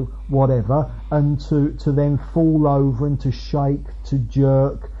whatever, and to then fall over and to shake, to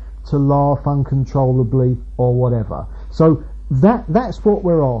jerk, to laugh uncontrollably, or whatever. So that's what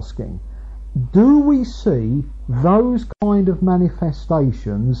we're asking. Do we see those kind of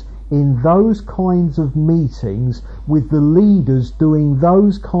manifestations in those kinds of meetings with the leaders doing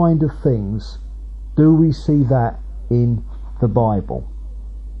those kind of things? Do we see that in the Bible?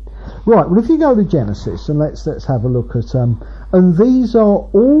 Right, well, if you go to Genesis, and let's have a look at and these are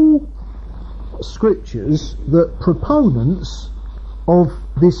all scriptures that proponents of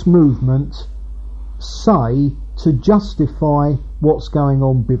this movement say to justify what's going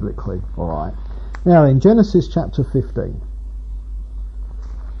on biblically. All right. Now in Genesis chapter 15.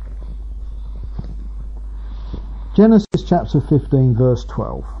 Genesis chapter 15 verse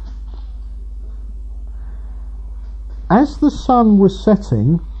 12. As the sun was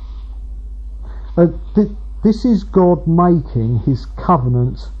setting, this is God making his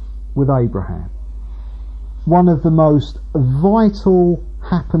covenant with Abraham. One of the most vital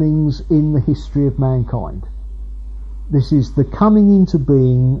happenings in the history of mankind. This is the coming into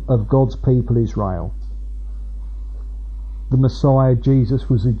being of God's people Israel. The Messiah, Jesus,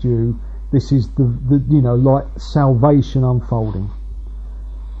 was a Jew. This is the like salvation unfolding.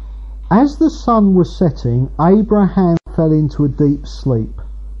 As the sun was setting, Abraham fell into a deep sleep,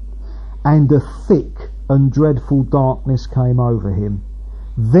 and a thick and dreadful darkness came over him.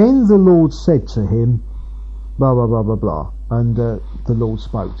 Then the Lord said to him, blah blah blah blah blah, and the Lord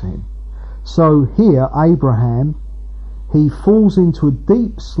spoke to him. So here Abraham, he falls into a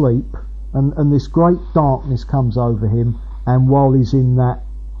deep sleep, and this great darkness comes over him, and while he's in that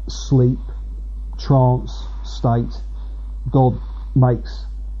sleep, trance state, God makes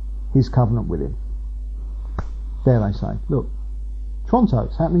his covenant with him. There they say, look, Toronto,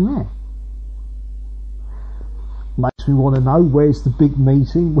 it's happening there. Makes me want to know, where's the big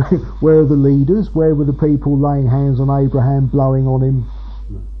meeting? Where are the leaders? Where were the people laying hands on Abraham, blowing on him?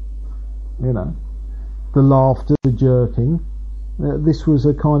 You know, the laughter, the jerking. This was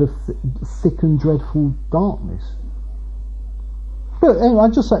a kind of thick and dreadful darkness. But anyway, I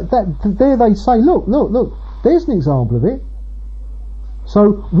just say that there they say, look, there's an example of it.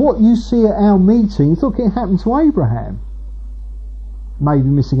 So what you see at our meetings, look, it happened to Abraham. Maybe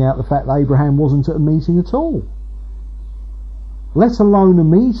missing out the fact that Abraham wasn't at a meeting at all. Let alone a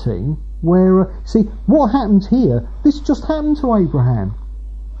meeting where, see, what happened here, this just happened to Abraham.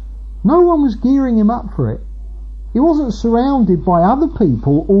 No one was gearing him up for it. He wasn't surrounded by other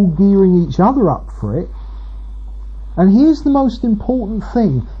people all gearing each other up for it. And here's the most important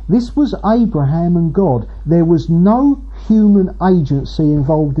thing. This was Abraham and God. There was no human agency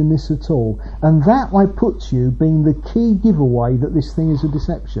involved in this at all. And that, I put to you, being the key giveaway that this thing is a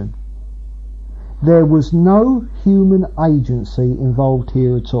deception. There was no human agency involved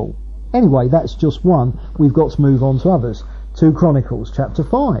here at all. Anyway, that's just one. We've got to move on to others. 2 Chronicles chapter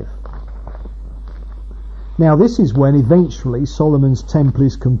 5. Now this is when eventually Solomon's temple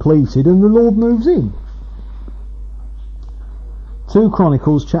is completed and the Lord moves in. 2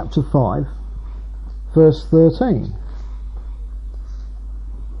 Chronicles chapter 5 verse 13.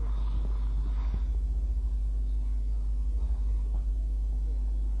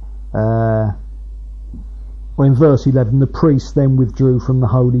 In verse 11, the priests then withdrew from the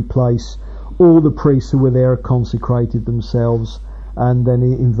holy place. All the priests who were there consecrated themselves. And then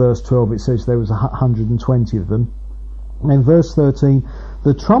in verse 12 it says there was 120 of them. And in verse 13,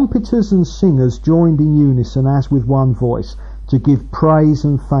 the trumpeters and singers joined in unison as with one voice to give praise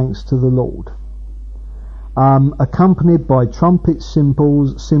and thanks to the Lord. Accompanied by trumpets,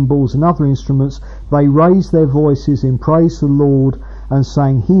 cymbals and other instruments, they raised their voices in praise to the Lord and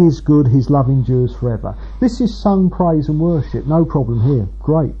saying, He is good, His love endures forever. This is sung praise and worship, no problem here.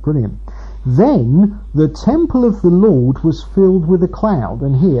 Great, brilliant. Then the temple of the Lord was filled with a cloud,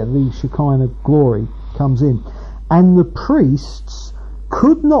 and here the Shekinah glory comes in, and the priests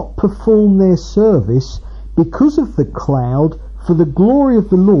could not perform their service because of the cloud, for the glory of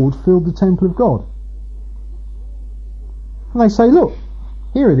the Lord filled the temple of God. And they say, look,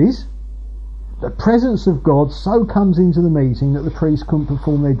 here it is. The presence of God so comes into the meeting that the priests couldn't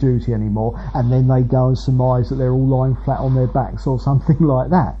perform their duty anymore, and then they go and surmise that they're all lying flat on their backs or something like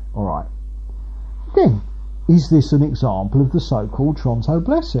that. Alright. Again, is this an example of the so-called Toronto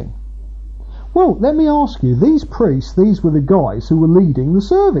blessing? Well, let me ask you, these priests, these were the guys who were leading the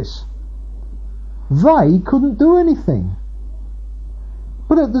service. They couldn't do anything.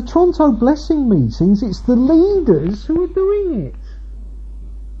 But at the Toronto blessing meetings, it's the leaders who are doing it.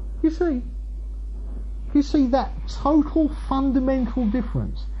 You see that total fundamental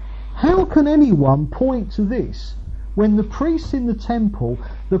difference. How can anyone point to this when the priests in the temple,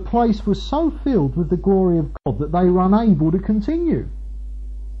 the place was so filled with the glory of God that they were unable to continue?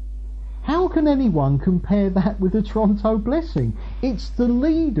 How can anyone compare that with the Toronto blessing? It's the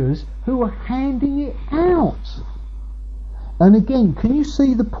leaders who are handing it out. And again, can you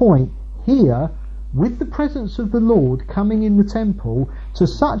see the point here? With the presence of the Lord coming in the temple to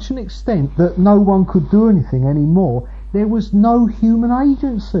such an extent that no one could do anything anymore, there was no human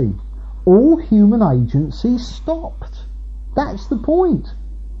agency. All human agency stopped. That's the point.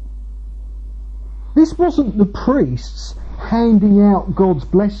 This wasn't the priests handing out God's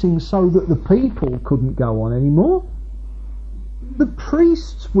blessing so that the people couldn't go on anymore. The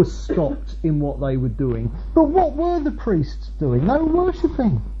priests were stopped in what they were doing. But what were the priests doing? They were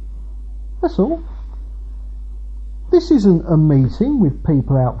worshipping. That's all. This isn't a meeting with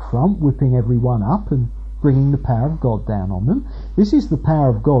people out front whipping everyone up and bringing the power of God down on them. This is the power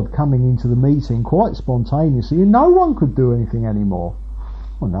of God coming into the meeting quite spontaneously, and no one could do anything anymore.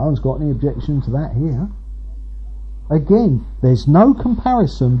 Well, no one's got any objection to that here. Again, there's no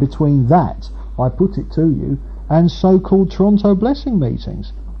comparison between that, I put it to you, and so-called Toronto blessing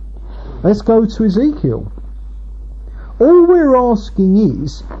meetings. Let's go to Ezekiel. All we're asking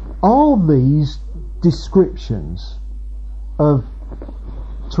is, are these descriptions of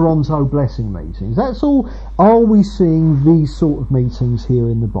Toronto blessing meetings? That's all. Are we seeing these sort of meetings here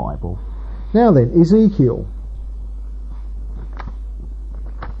in the Bible? Now then, Ezekiel.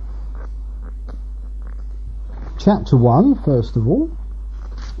 Chapter 1, first of all.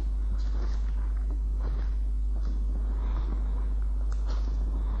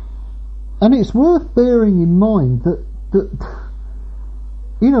 And it's worth bearing in mind that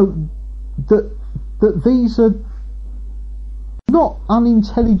these are not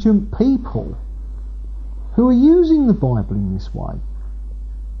unintelligent people. who are using the Bible in this way.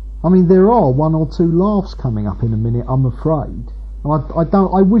 I mean, there are one or two laughs coming up in a minute, I'm afraid.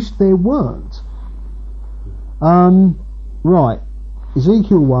 I wish there weren't. Right,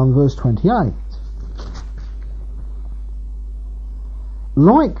 Ezekiel 1 verse 28.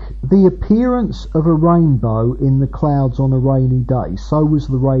 Like the appearance of a rainbow in the clouds on a rainy day, so was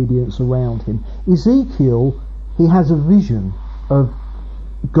the radiance around him. Ezekiel, he has a vision of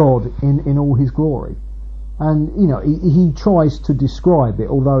God in all his glory. And, he tries to describe it,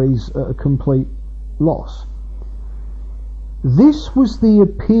 although he's at a complete loss. This was the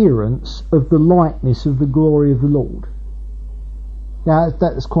appearance of the likeness of the glory of the Lord. Now,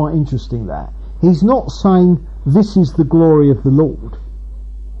 that's quite interesting, that. He's not saying, this is the glory of the Lord.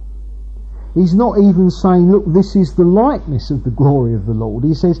 He's not even saying, look, this is the likeness of the glory of the Lord.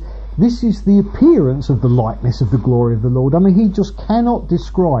 He says, this is the appearance of the likeness of the glory of the Lord. I mean, he just cannot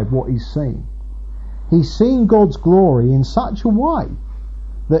describe what he's seeing. He's seeing God's glory in such a way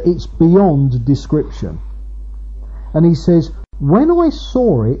that it's beyond description. And he says, when I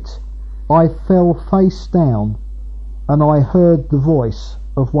saw it, I fell face down, and I heard the voice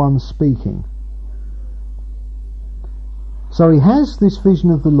of one speaking. So he has this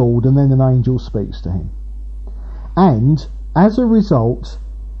vision of the Lord, and then an angel speaks to him. And as a result,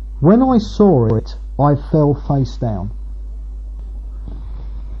 when I saw it, I fell face down.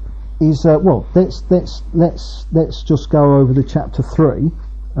 Let's just go over to chapter 3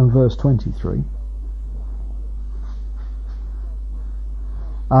 and verse 23.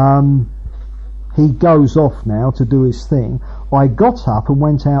 He goes off now to do his thing. I got up and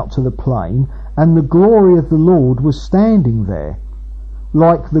went out to the plain, and the glory of the Lord was standing there,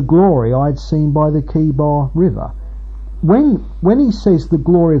 like the glory I had seen by the Kebar River. When he says the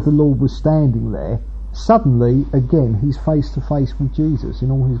glory of the Lord was standing there, suddenly, again, he's face to face with Jesus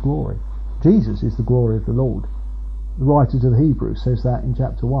in all his glory. Jesus is the glory of the Lord. The writer to the Hebrews says that in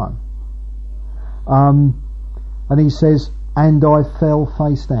chapter 1. And he says, and I fell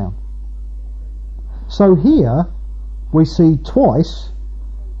face down. So here we see twice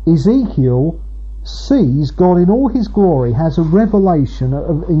Ezekiel sees God in all his glory, has a revelation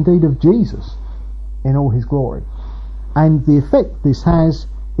of Jesus in all his glory. And the effect this has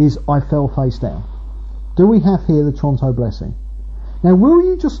is I fell face down. Do we have here the Tronto blessing? Now, will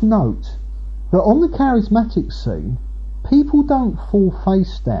you just note that on the charismatic scene, people don't fall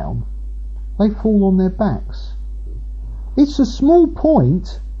face down, they fall on their backs. It's a small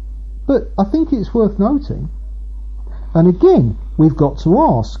point, but I think it's worth noting. And again, we've got to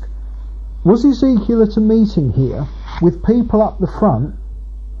ask, was Ezekiel at a meeting here with people up the front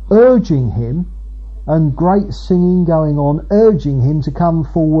urging him, and great singing going on, urging him to come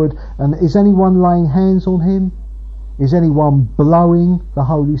forward, and is anyone laying hands on him? Is anyone blowing the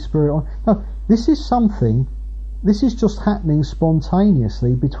Holy Spirit on? No, this is just happening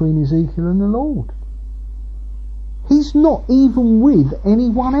spontaneously between Ezekiel and the Lord. He's not even with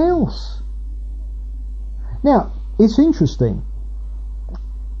anyone else. Now, it's interesting.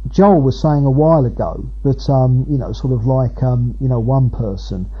 Joel was saying a while ago that, one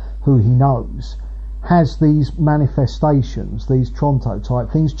person who he knows has these manifestations, these Tronto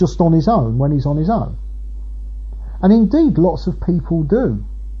type things, just on his own, when he's on his own. And indeed, lots of people do.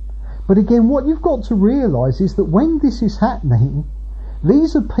 But again, what you've got to realise is that when this is happening,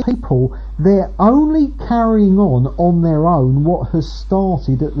 these are people, they're only carrying on their own what has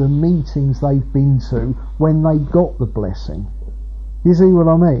started at the meetings they've been to when they got the blessing. You see what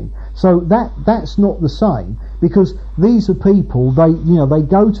I mean? So that's not the same, because these are people, they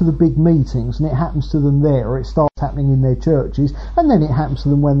go to the big meetings and it happens to them there, or it starts happening in their churches, and then it happens to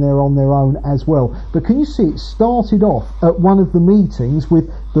them when they're on their own as well. But can you see, it started off at one of the meetings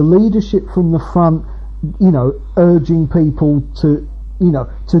with the leadership from the front, urging people to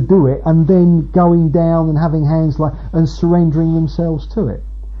do it, and then going down and having hands and surrendering themselves to it.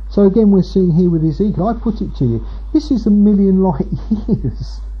 So again, we're seeing here with Ezekiel, I put it to you, this is a million light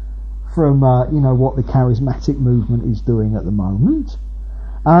years from what the charismatic movement is doing at the moment.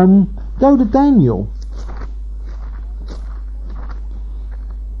 Go to Daniel.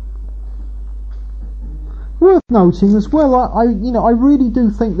 Worth noting as well, I really do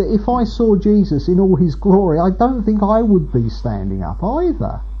think that if I saw Jesus in all his glory, I don't think I would be standing up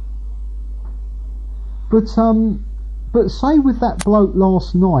either. But say with that bloke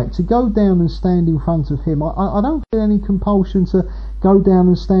last night, to go down and stand in front of him, I don't feel any compulsion to go down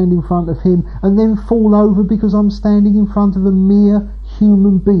and stand in front of him and then fall over because I'm standing in front of a mere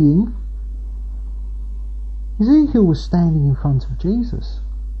human being. Ezekiel was standing in front of Jesus.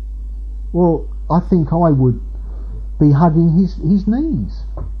 Well, I think I would be hugging his knees.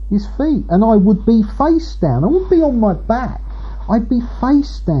 his feet, and I would be face down. I wouldn't be on my back. I'd be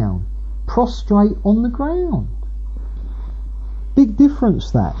face down, prostrate on the ground. Big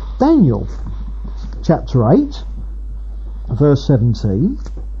difference that. Daniel, chapter 8, verse 17.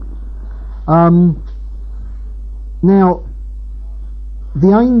 Now,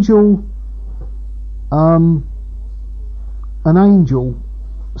 the angel, an angel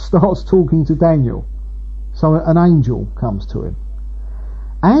starts talking to Daniel. So an angel comes to him.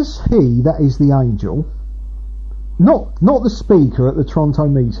 As he, that is the angel, not the speaker at the Toronto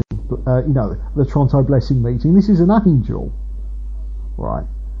meeting, the Toronto blessing meeting, this is an angel, right?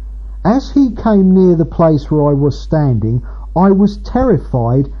 As he came near the place where I was standing, I was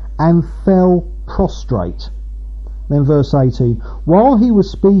terrified and fell prostrate. Then verse 18, while he was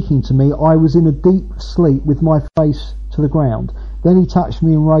speaking to me, I was in a deep sleep with my face to the ground. Then he touched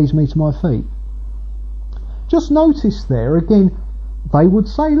me and raised me to my feet. Just notice there, again, they would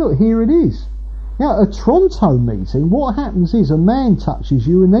say, look, here it is. Now, at a Toronto meeting, what happens is a man touches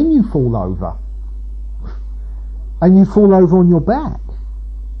you and then you fall over. And you fall over on your back.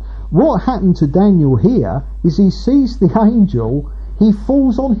 What happened to Daniel here is he sees the angel, he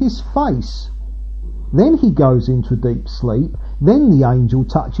falls on his face. Then he goes into a deep sleep. Then the angel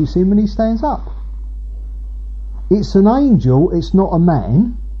touches him and he stands up. It's an angel, it's not a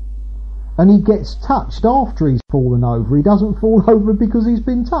man. And he gets touched after he's fallen over. He doesn't fall over because he's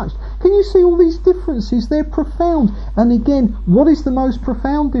been touched. Can you see all these differences? They're profound. And again, what is the most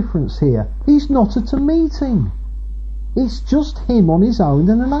profound difference here? He's not at a meeting. It's just him on his own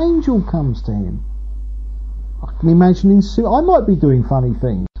and an angel comes to him. I can imagine I might be doing funny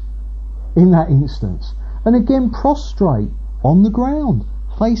things in that instance. And again, prostrate on the ground,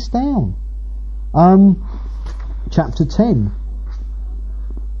 face down. Chapter 10.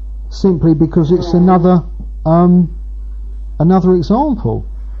 Simply because it's another example.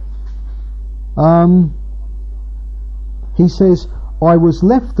 He says, I was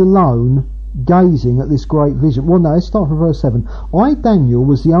left alone gazing at this great vision. Well, no, let's start from verse 7. I, Daniel,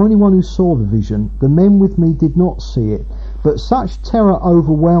 was the only one who saw the vision. The men with me did not see it, but such terror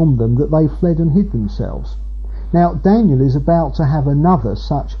overwhelmed them that they fled and hid themselves. Now, Daniel is about to have another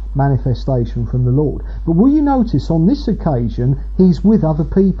such manifestation from the Lord. But will you notice on this occasion, he's with other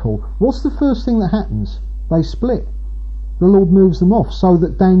people. What's the first thing that happens? They split. The Lord moves them off so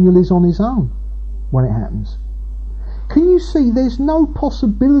that Daniel is on his own when it happens. Can you see there's no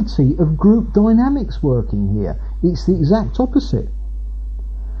possibility of group dynamics working here? It's the exact opposite.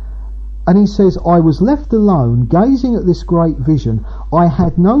 And he says, I was left alone, gazing at this great vision. I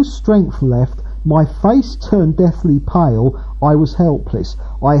had no strength left. My face turned deathly pale. I was helpless.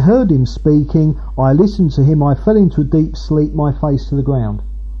 I heard him speaking. I listened to him. I fell into a deep sleep, my face to the ground.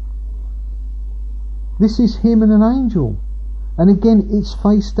 This is him and an angel. And again, it's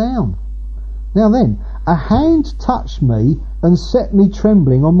face down. Now then, a hand touched me and set me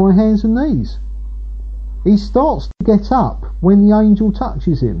trembling on my hands and knees. He starts to get up when the angel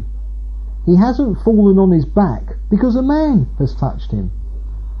touches him. He hasn't fallen on his back because a man has touched him.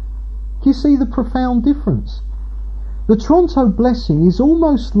 Do you see the profound difference? The Toronto blessing is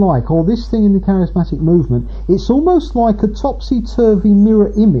almost like, or this thing in the charismatic movement, it's almost like a topsy-turvy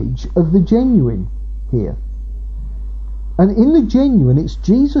mirror image of the genuine here. And in the genuine, it's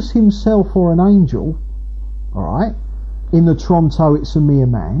Jesus himself or an angel, alright? In the Toronto, it's a mere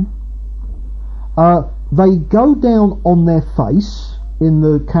man. They go down on their face. In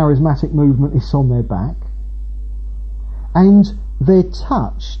the charismatic movement, it's on their back. And they're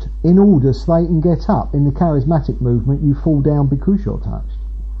touched in order so they can get up. In the charismatic movement, you fall down because you're touched.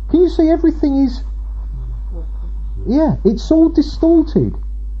 Can you see everything is... Yeah, it's all distorted.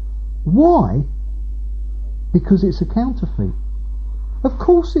 Why? Because it's a counterfeit. Of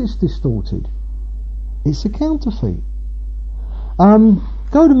course it's distorted. It's a counterfeit.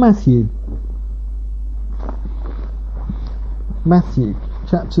 Go to Matthew. Matthew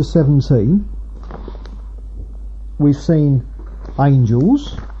chapter 17. We've seen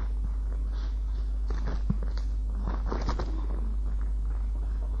angels.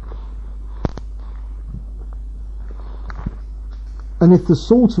 And if the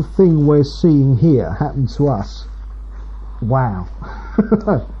sort of thing we're seeing here happened to us, wow,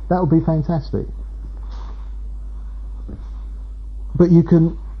 that would be fantastic. But you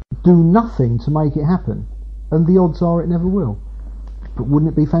can do nothing to make it happen, and the odds are it never will. But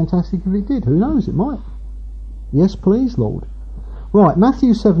wouldn't it be fantastic if it did? Who knows, it might. Yes, please, Lord. Right,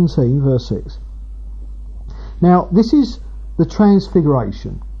 Matthew 17, verse 6. Now, this is the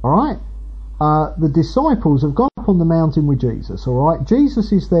transfiguration, alright? The disciples have gone up on the mountain with Jesus, alright?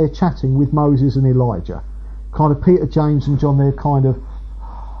 Jesus is there chatting with Moses and Elijah. Kind of Peter, James and John, they're kind of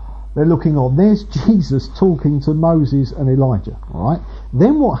They're looking on. There's Jesus talking to Moses and Elijah. All right.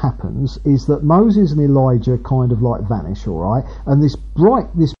 Then what happens is that Moses and Elijah kind of like vanish. All right. And this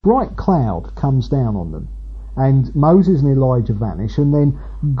bright cloud comes down on them, and Moses and Elijah vanish. And then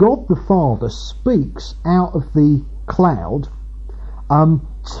God the Father speaks out of the cloud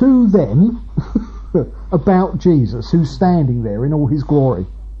to them about Jesus, who's standing there in all his glory.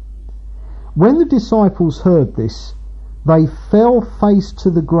 When the disciples heard this, they fell face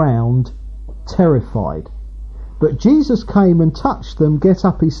to the ground, terrified. But Jesus came and touched them. Get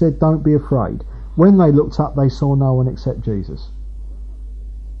up, he said, don't be afraid. When they looked up, they saw no one except Jesus.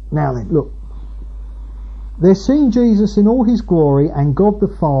 Now then, look. They're seeing Jesus in all his glory, and God the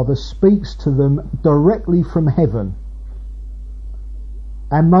Father speaks to them directly from heaven.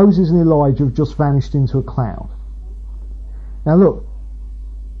 And Moses and Elijah have just vanished into a cloud. Now look,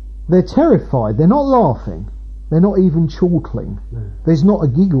 they're terrified. They're not laughing. They're not even chortling. No. There's not a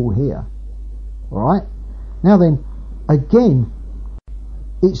giggle here. Alright? Now then, again,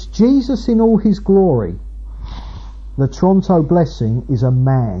 it's Jesus in all his glory. The Toronto blessing is a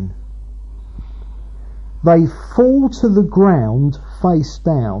man. They fall to the ground face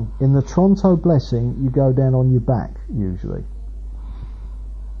down. In the Toronto blessing, you go down on your back, usually.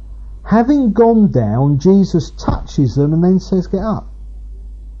 Having gone down, Jesus touches them and then says, get up.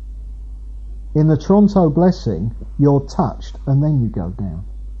 In the Toronto blessing, you're touched and then you go down.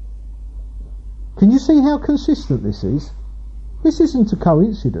 Can you see how consistent this is? This isn't a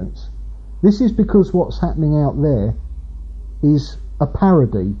coincidence. This is because what's happening out there is a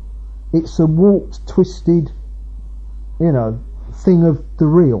parody. It's a warped, twisted, thing of the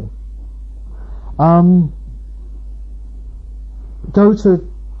real. Go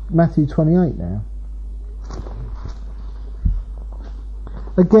to Matthew 28 now.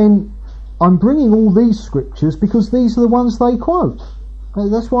 Again, I'm bringing all these scriptures because these are the ones they quote.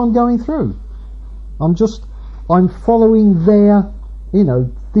 That's what I'm going through. I'm following their,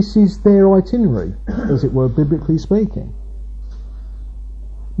 this is their itinerary, as it were, biblically speaking.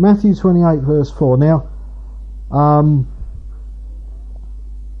 Matthew 28 verse 4. Now,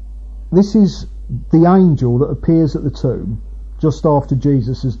 this is the angel that appears at the tomb just after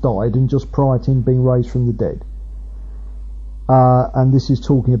Jesus has died and just prior to him being raised from the dead. And this is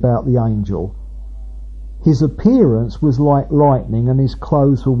talking about the angel. His appearance was like lightning and his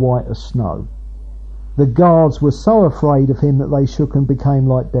clothes were white as snow. The guards were so afraid of him that they shook and became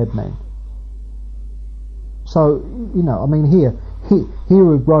like dead men. So, here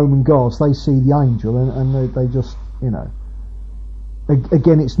are Roman guards, they see the angel and they just,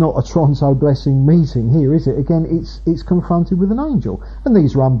 Again, it's not a Toronto blessing meeting here, is it? Again, it's confronted with an angel. And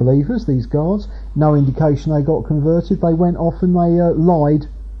these are unbelievers, these guards. No indication they got converted. They went off and they lied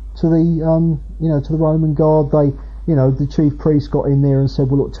to the to the Roman guard. They, the chief priest got in there and said,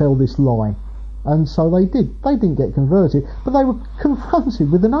 well, look, tell this lie. And so they did. They didn't get converted, but they were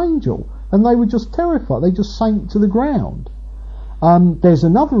confronted with an angel. And they were just terrified. They just sank to the ground. There's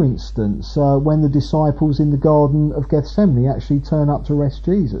another instance when the disciples in the Garden of Gethsemane actually turn up to arrest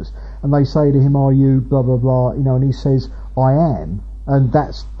Jesus, and they say to him, are you blah blah blah, and he says, I am, and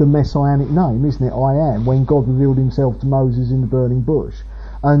that's the messianic name, isn't it? I am, when God revealed himself to Moses in the burning bush.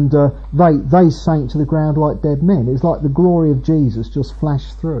 And they sank to the ground like dead men. It's like the glory of Jesus just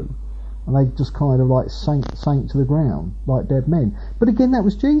flashed through, and they just kind of like sank to the ground like dead men. But again, that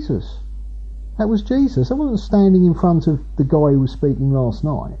was Jesus. That was Jesus. I wasn't standing in front of the guy who was speaking last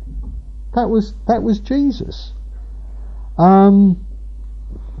night. That was Jesus. Go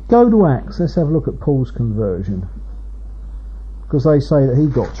to Acts. Let's have a look at Paul's conversion, because they say that he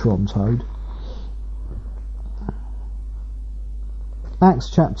got Torontoed. Acts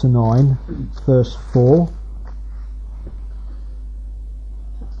chapter 9, verse 4.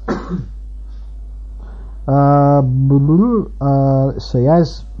 Let's see,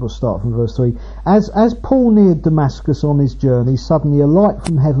 we'll start from verse 3. As Paul neared Damascus on his journey, suddenly a light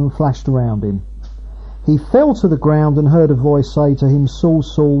from heaven flashed around him. He fell to the ground and heard a voice say to him, Saul,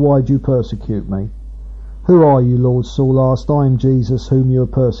 Saul, why do you persecute me? Who are you, Lord? Saul asked. I am Jesus, whom you are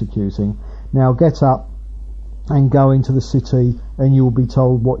persecuting. Now get up and go into the city, and you will be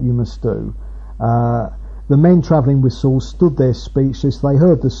told what you must do. The men travelling with Saul stood there speechless. They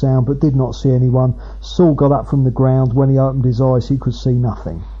heard the sound but did not see anyone. Saul got up from the ground. When he opened his eyes, he could see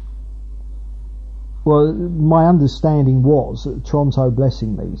nothing. Well, my understanding was at Toronto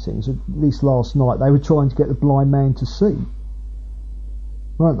blessing meetings, at least last night, they were trying to get the blind man to see,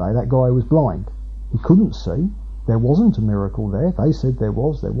 weren't they? That guy was blind. He couldn't see. There wasn't a miracle there. They said there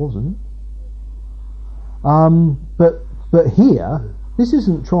was. There wasn't. But here, this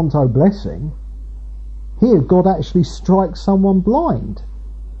isn't Toronto blessing. Here, God actually strikes someone blind.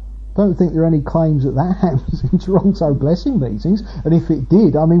 Don't think there are any claims that that happens in Toronto blessing meetings, and if it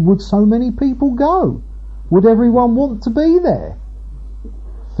did, I mean, would so many people go? Would everyone want to be there?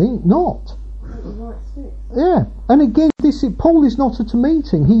 Think not. Yeah, and again, Paul is not at a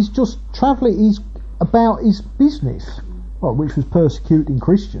meeting. He's just travelling. He's about his business, well, which was persecuting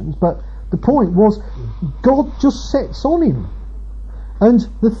Christians. But the point was, God just sets on him. And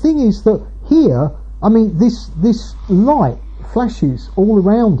the thing is that here, I mean, this light flashes all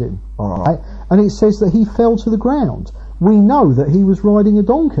around him, all right, and it says that he fell to the ground. We know that he was riding a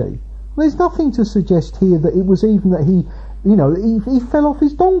donkey. There's nothing to suggest here that it was even that he fell off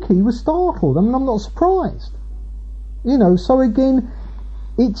his donkey. He was startled. I mean, I'm not surprised. So again,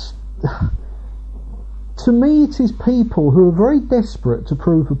 it's to me, it is people who are very desperate to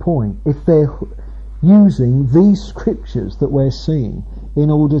prove a point if they're using these scriptures that we're seeing in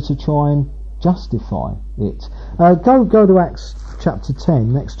order to try and justify it. Go to Acts chapter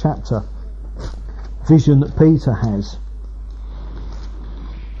 10, next chapter. Vision that Peter has.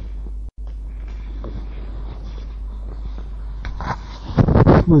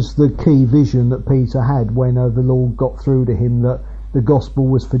 Was the key vision that Peter had when the Lord got through to him that the gospel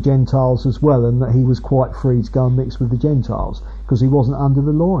was for Gentiles as well, and that he was quite free to go and mix with the Gentiles because he wasn't under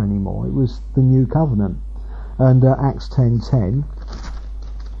the law anymore. It was the new covenant. And Acts 10:10.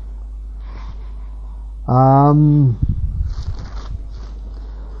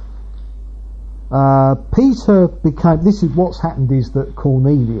 Peter became. This is what's happened is that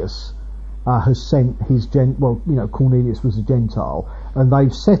Cornelius has sent his Cornelius was a Gentile, and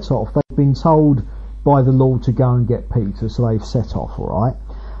they've set off. They've been told by the Lord to go and get Peter, so they've set off. All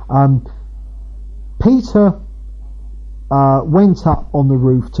right. Peter went up on the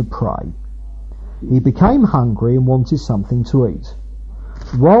roof to pray. He became hungry and wanted something to eat.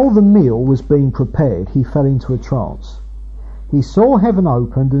 While the meal was being prepared, he fell into a trance. He saw heaven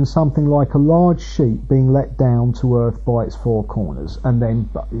opened and something like a large sheet being let down to earth by its four corners. And then,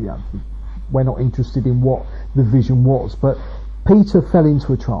 we're not interested in what the vision was, but Peter fell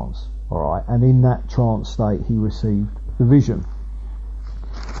into a trance, all right, and in that trance state he received the vision.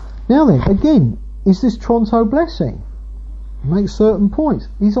 Now then, again, is this Toronto blessing? He makes certain points.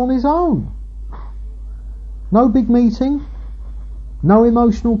 He's on his own. No big meeting, no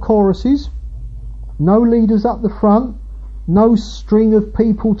emotional choruses, no leaders up the front, no string of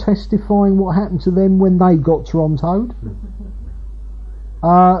people testifying what happened to them when they got Torontoed.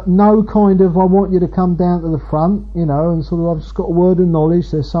 No kind of, I want you to come down to the front, and sort of, I've just got a word of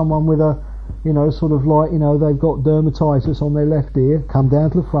knowledge, there's someone with a, sort of like, they've got dermatitis on their left ear, come down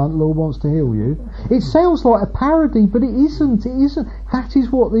to the front, the Lord wants to heal you. It sounds like a parody, but it isn't. That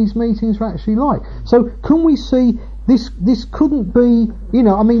is what these meetings are actually like. So can we see this couldn't be,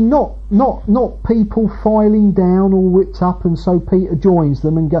 not people filing down all whipped up, and so Peter joins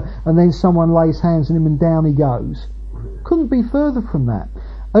them and then someone lays hands on him and down he goes. Couldn't be further from that.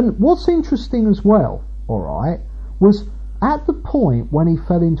 And what's interesting as well, alright, was at the point when he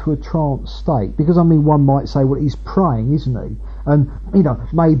fell into a trance state, because one might say, well, he's praying, isn't he? And,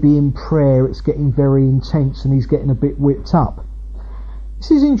 maybe in prayer it's getting very intense and he's getting a bit whipped up.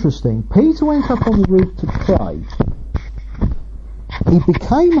 This is interesting. Peter went up on the roof to pray. He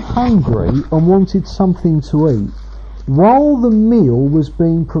became hungry and wanted something to eat. While the meal was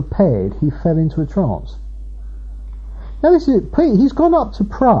being prepared, he fell into a trance. Now this is it. He's gone up to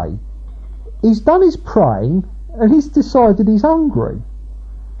pray. He's done his praying and he's decided he's hungry.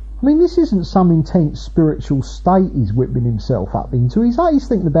 This isn't some intense spiritual state he's whipping himself up into. He's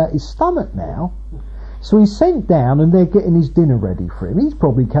thinking about his stomach now. So he's sent down and they're getting his dinner ready for him. He's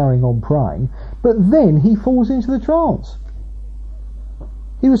probably carrying on praying, but then he falls into the trance.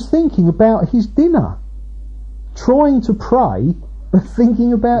 He was thinking about his dinner, trying to pray, but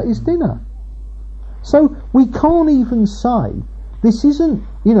thinking about his dinner. So we can't even say, this isn't,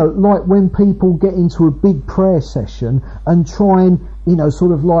 like when people get into a big prayer session and try and,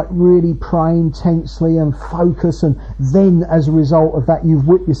 sort of like really pray intensely and focus, and then as a result of that you've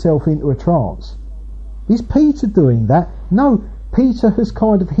whipped yourself into a trance. Is Peter doing that? No, Peter has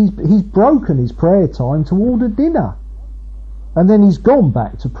he's broken his prayer time to order dinner. And then he's gone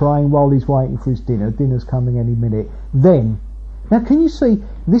back to praying while he's waiting for his dinner. Dinner's coming any minute. Now can you see,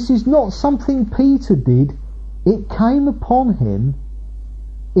 this is not something Peter did. It came upon him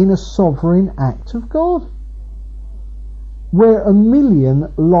in a sovereign act of God. We're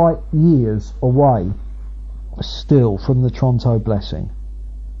 1,000,000 light years away still from the Toronto blessing.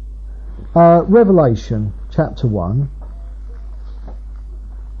 Revelation chapter 1.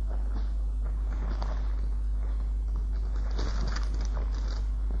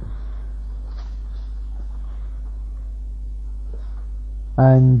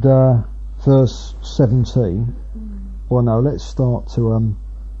 and verse 17. Well, no, let's start to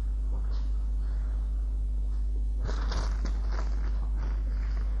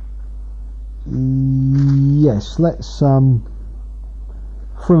yes, let's from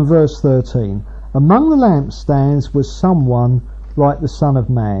verse 13. Among the lampstands was someone like the Son of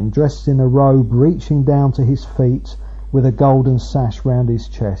Man, dressed in a robe reaching down to his feet, with a golden sash round his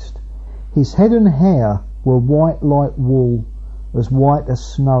chest. His head and hair were white like wool, as white as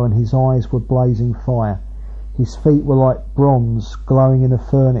snow, and his eyes were blazing fire. His feet were like bronze glowing in a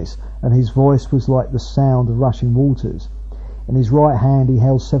furnace, and his voice was like the sound of rushing waters. In his right hand he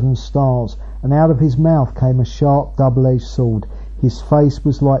held 7 stars, and out of his mouth came a sharp double-edged sword. His face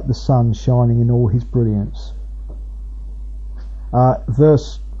was like the sun shining in all his brilliance.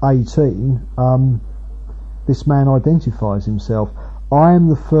 Verse 18, this man identifies himself. I am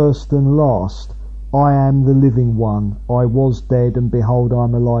the first and last. I am the living one. I was dead, and behold, I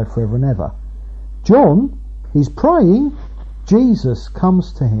am alive forever and ever. John, he's praying. Jesus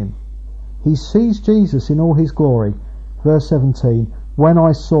comes to him. He sees Jesus in all his glory. Verse 17, when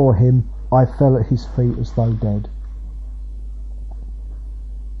I saw him, I fell at his feet as though dead.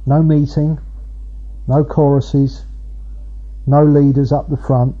 No meeting, no choruses, no leaders up the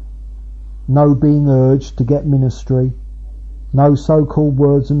front, no being urged to get ministry, no so-called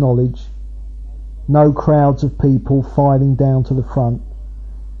words of knowledge, no crowds of people filing down to the front,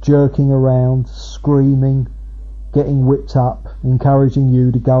 jerking around, screaming, getting whipped up, encouraging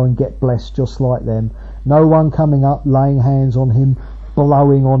you to go and get blessed just like them. No one coming up, laying hands on him,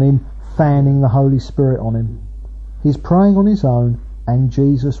 blowing on him, fanning the Holy Spirit on him. He's praying on his own, and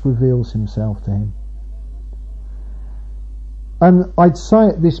Jesus reveals himself to him. And I'd say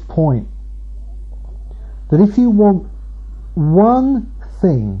at this point that if you want one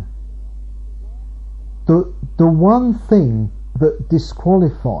thing, the one thing that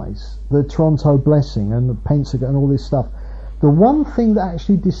disqualifies the Toronto blessing and the Pentagon and all this stuff, the one thing that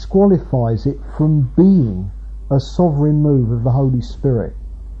actually disqualifies it from being a sovereign move of the Holy Spirit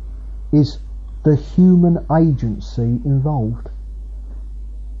is the human agency involved.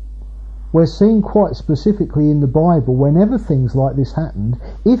 We're seeing quite specifically in the Bible, whenever things like this happened,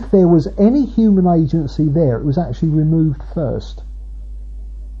 if there was any human agency there, it was actually removed first.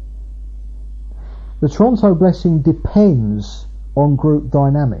 The Toronto blessing depends on group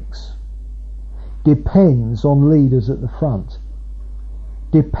dynamics, depends on leaders at the front,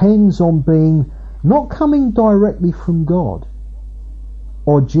 depends on being not coming directly from God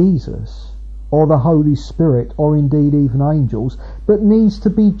or Jesus or the Holy Spirit, or indeed even angels, but needs to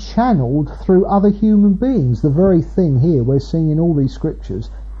be channeled through other human beings. The very thing here we're seeing in all these scriptures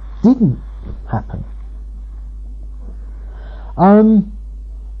didn't happen. One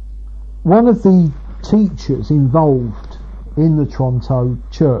of the teachers involved in the Toronto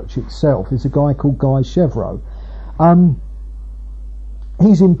church itself is a guy called Guy Chevreau.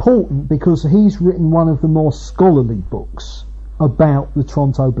 He's important because he's written one of the more scholarly books about the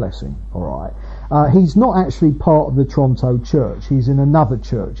Toronto blessing. Alright, he's not actually part of the Toronto church, he's in another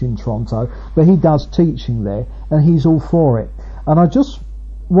church in Toronto, but he does teaching there, and he's all for it. And I just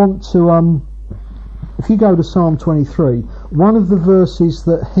want to, if you go to Psalm 23, one of the verses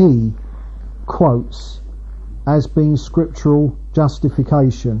that he quotes as being scriptural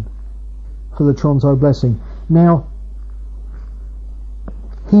justification for the Toronto blessing. Now,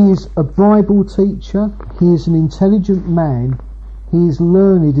 he is a Bible teacher, he is an intelligent man, he is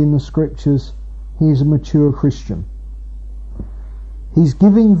learned in the scriptures, he is a mature Christian. He's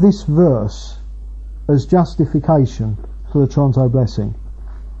giving this verse as justification for the Toronto blessing.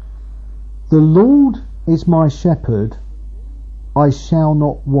 The Lord is my shepherd, I shall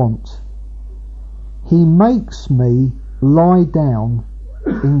not want. He makes me lie down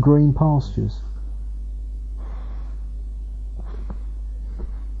in green pastures.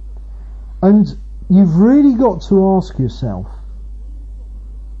 And you've really got to ask yourself,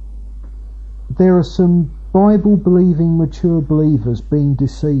 there are some Bible believing mature believers being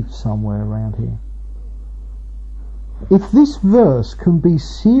deceived somewhere around here. If this verse can be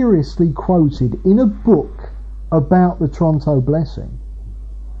seriously quoted in a book about the Toronto blessing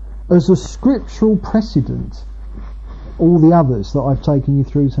as a scriptural precedent, all the others that I've taken you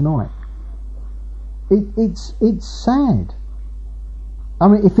through tonight, it's sad. I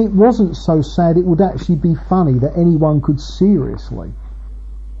mean, if it wasn't so sad, it would actually be funny that anyone could seriously,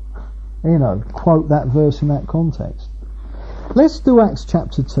 quote that verse in that context. Let's do Acts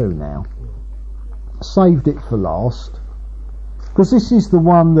chapter 2 now. Saved it for last, because this is the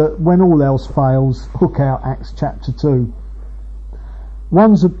one that, when all else fails, hook out Acts chapter 2.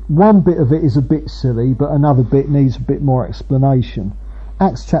 One bit of it is a bit silly, but another bit needs a bit more explanation.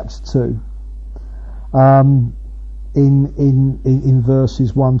 Acts chapter 2, in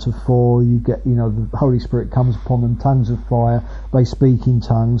verses 1 to 4, you get, the Holy Spirit comes upon them, tongues of fire, they speak in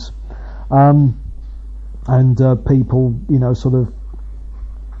tongues, and people, sort of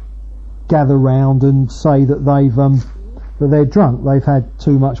gather round and say that that they're drunk, they've had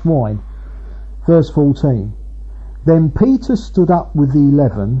too much wine. Verse 14, then Peter stood up with the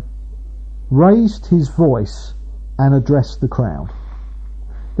 11, raised his voice and addressed the crowd.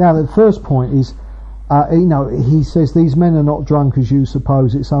 Now the first point is, he says these men are not drunk as you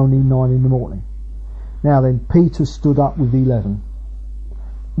suppose, it's only 9 a.m. Now then, Peter stood up with the 11.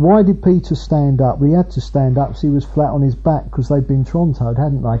 Why did Peter stand up? Well, he had to stand up because he was flat on his back because they'd been trontoed,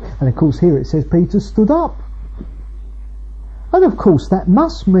 hadn't they? And of course here it says Peter stood up. And of course that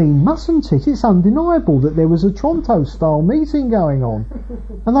must mean, mustn't it? It's undeniable that there was a Tronto style meeting going on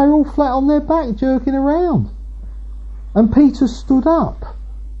and they were all flat on their back jerking around. And Peter stood up.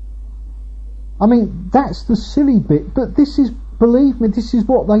 I mean, that's the silly bit, but this is, believe me, this is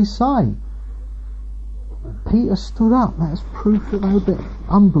what they say. Peter stood up. That's proof that they were a bit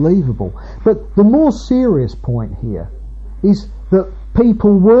unbelievable. But the more serious point here is that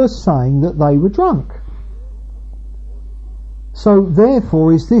people were saying that they were drunk. So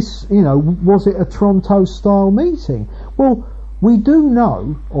therefore, is this, was it a Tronto style meeting? Well, we do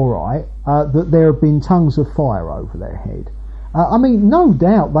know, alright, that there have been tongues of fire over their head. No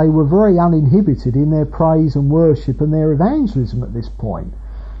doubt they were very uninhibited in their praise and worship and their evangelism at this point.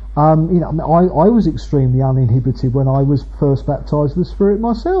 I was extremely uninhibited when I was first baptised with the Spirit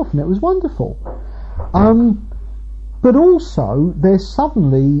myself, and it was wonderful. But also, they're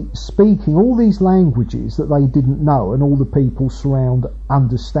suddenly speaking all these languages that they didn't know, and all the people surround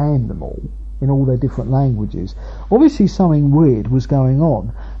understand them all in all their different languages. Obviously something weird was going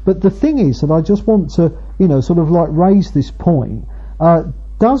on. But the thing is that I just want to, sort of like raise this point.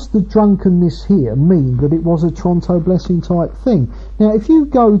 Does the drunkenness here mean that it was a Tronto blessing type thing? Now, if you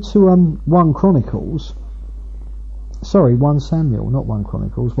go to 1 Samuel, not 1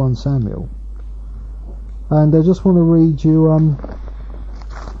 Chronicles, 1 Samuel. And I just want to read you,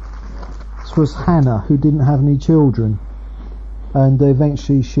 this was Hannah, who didn't have any children. And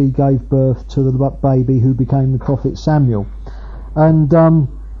eventually she gave birth to the baby who became the prophet Samuel. And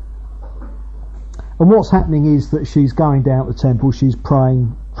what's happening is that she's going down to the temple, she's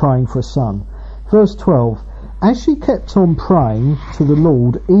praying for a son. Verse 12, as she kept on praying to the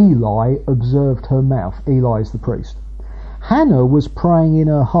Lord, Eli observed her mouth. Eli is the priest. Hannah was praying in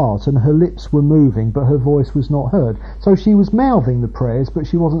her heart and her lips were moving, but her voice was not heard. So she was mouthing the prayers, but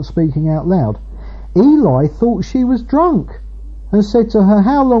she wasn't speaking out loud. Eli thought she was drunk and said to her,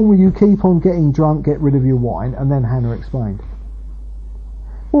 how long will you keep on getting drunk? Get rid of your wine. And then Hannah explained.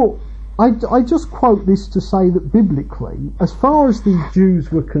 Well, I just quote this to say that biblically, as far as the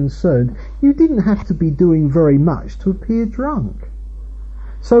Jews were concerned, you didn't have to be doing very much to appear drunk.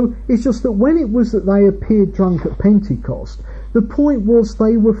 So it's just that when it was that they appeared drunk at Pentecost, the point was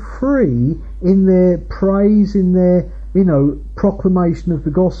they were free in their praise, in their, proclamation of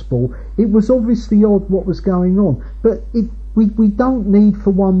the gospel. It was obviously odd what was going on, but we don't need for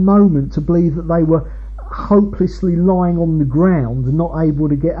one moment to believe that they were hopelessly lying on the ground and not able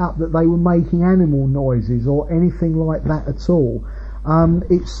to get up, that they were making animal noises or anything like that at all.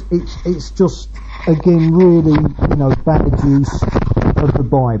 It's just, again, really, bad use of the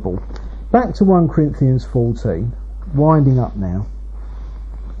Bible. Back to 1 Corinthians 14, winding up now.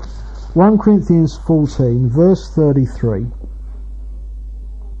 1 Corinthians 14, verse 33.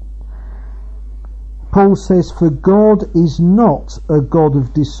 Paul says, for God is not a God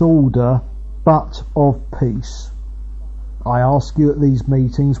of disorder, but of peace. I ask you at these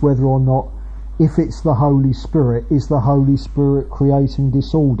meetings whether or not, if it's the Holy Spirit, is the Holy Spirit creating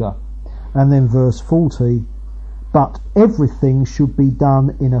disorder? And then verse 40, but everything should be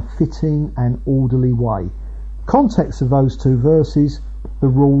done in a fitting and orderly way. Context of those two verses, the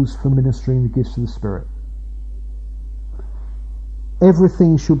rules for ministering the gifts of the Spirit.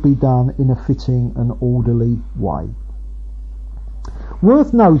 Everything should be done in a fitting and orderly way.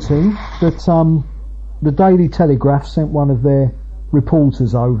 Worth noting that the Daily Telegraph sent one of their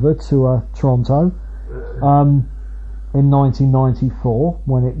reporters over to Toronto in 1994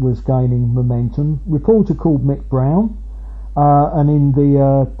 when it was gaining momentum. Reporter called Mick Brown, and in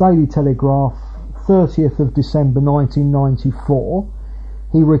the Daily Telegraph 30th of December 1994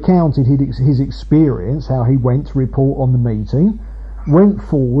 he recounted his experience, how he went to report on the meeting, went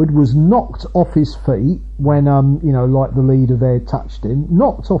forward, was knocked off his feet when like the leader there touched him,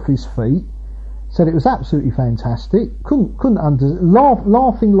 knocked off his feet, said it was absolutely fantastic,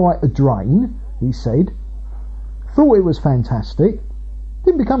 laughing like a drain, he said, thought it was fantastic,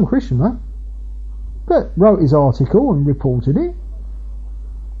 Didn't become a Christian though, but wrote his article and reported it.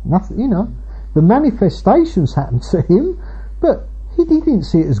 Nothing, you know. The manifestations happened to him, but he didn't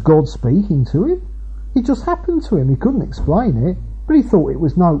see it as God speaking to him. It just happened to him. He couldn't explain it, but he thought it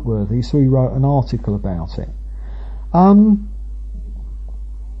was noteworthy, so he wrote an article about it.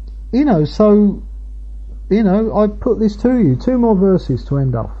 You know, so, you know, I put this to you. 2 more verses to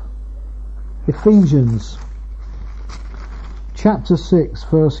end off. Ephesians chapter 6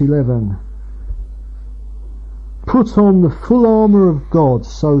 verse 11. Put on the full armour of God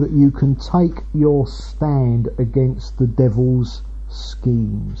so that you can take your stand against the devil's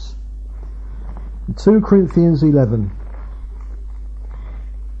schemes. 2 Corinthians 11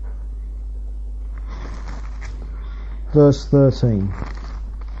 verse 13.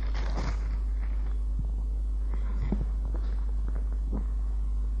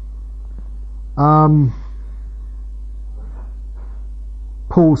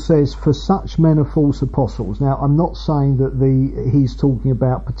 Paul says, for such men are false apostles. Now, I'm not saying that he's talking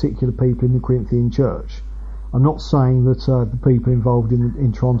about particular people in the Corinthian church. I'm not saying that the people involved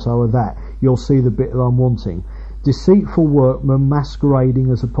in Toronto are that. You'll see the bit that I'm wanting. Deceitful workmen masquerading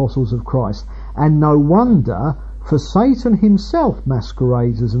as apostles of Christ. And no wonder, for Satan himself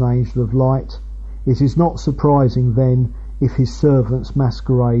masquerades as an angel of light. It is not surprising then if his servants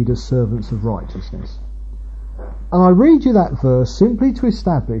masquerade as servants of righteousness. And I read you that verse simply to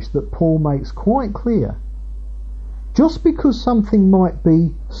establish that Paul makes quite clear, just because something might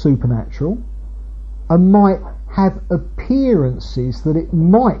be supernatural and might have appearances that it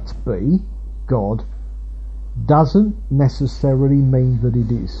might be God, doesn't necessarily mean that it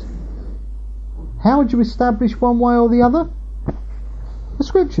is. How would you establish one way or the other? The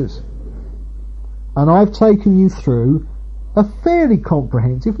scriptures. And I've taken you through a fairly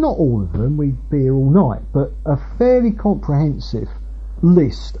comprehensive, not all of them, we'd be here all night, but a fairly comprehensive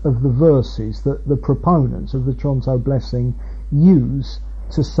list of the verses that the proponents of the Toronto Blessing use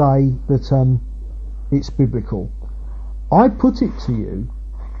to say that it's biblical. I put it to you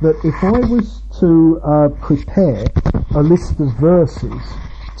that if I was to prepare a list of verses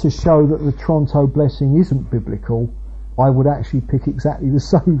to show that the Toronto Blessing isn't biblical, I would actually pick exactly the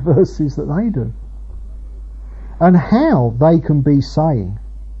same verses that they do. And how they can be saying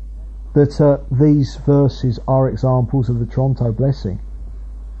that these verses are examples of the Toronto Blessing.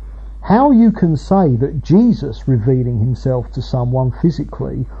 How you can say that Jesus revealing himself to someone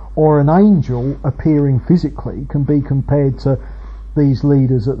physically or an angel appearing physically can be compared to these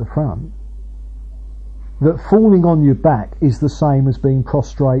leaders at the front. That falling on your back is the same as being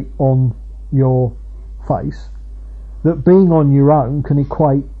prostrate on your face. That being on your own can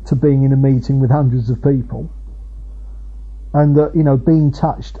equate to being in a meeting with hundreds of people. And that, you know, being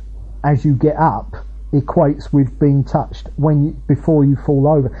touched as you get up equates with being touched before you fall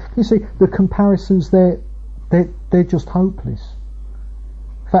over. You see, the comparisons they're just hopeless.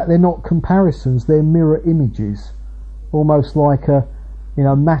 In fact, they're not comparisons; they're mirror images, almost like a, you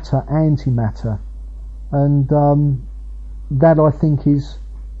know, matter antimatter, and that I think is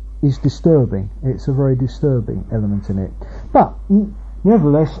disturbing. It's a very disturbing element in it, but.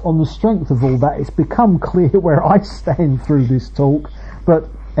 Nevertheless, on the strength of all that, it's become clear where I stand through this talk. But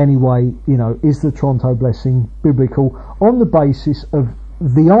anyway, you know, is the Toronto Blessing biblical on the basis of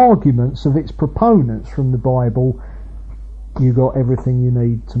the arguments of its proponents from the Bible? You got everything you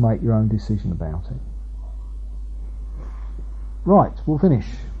need to make your own decision about it. Right, we'll finish.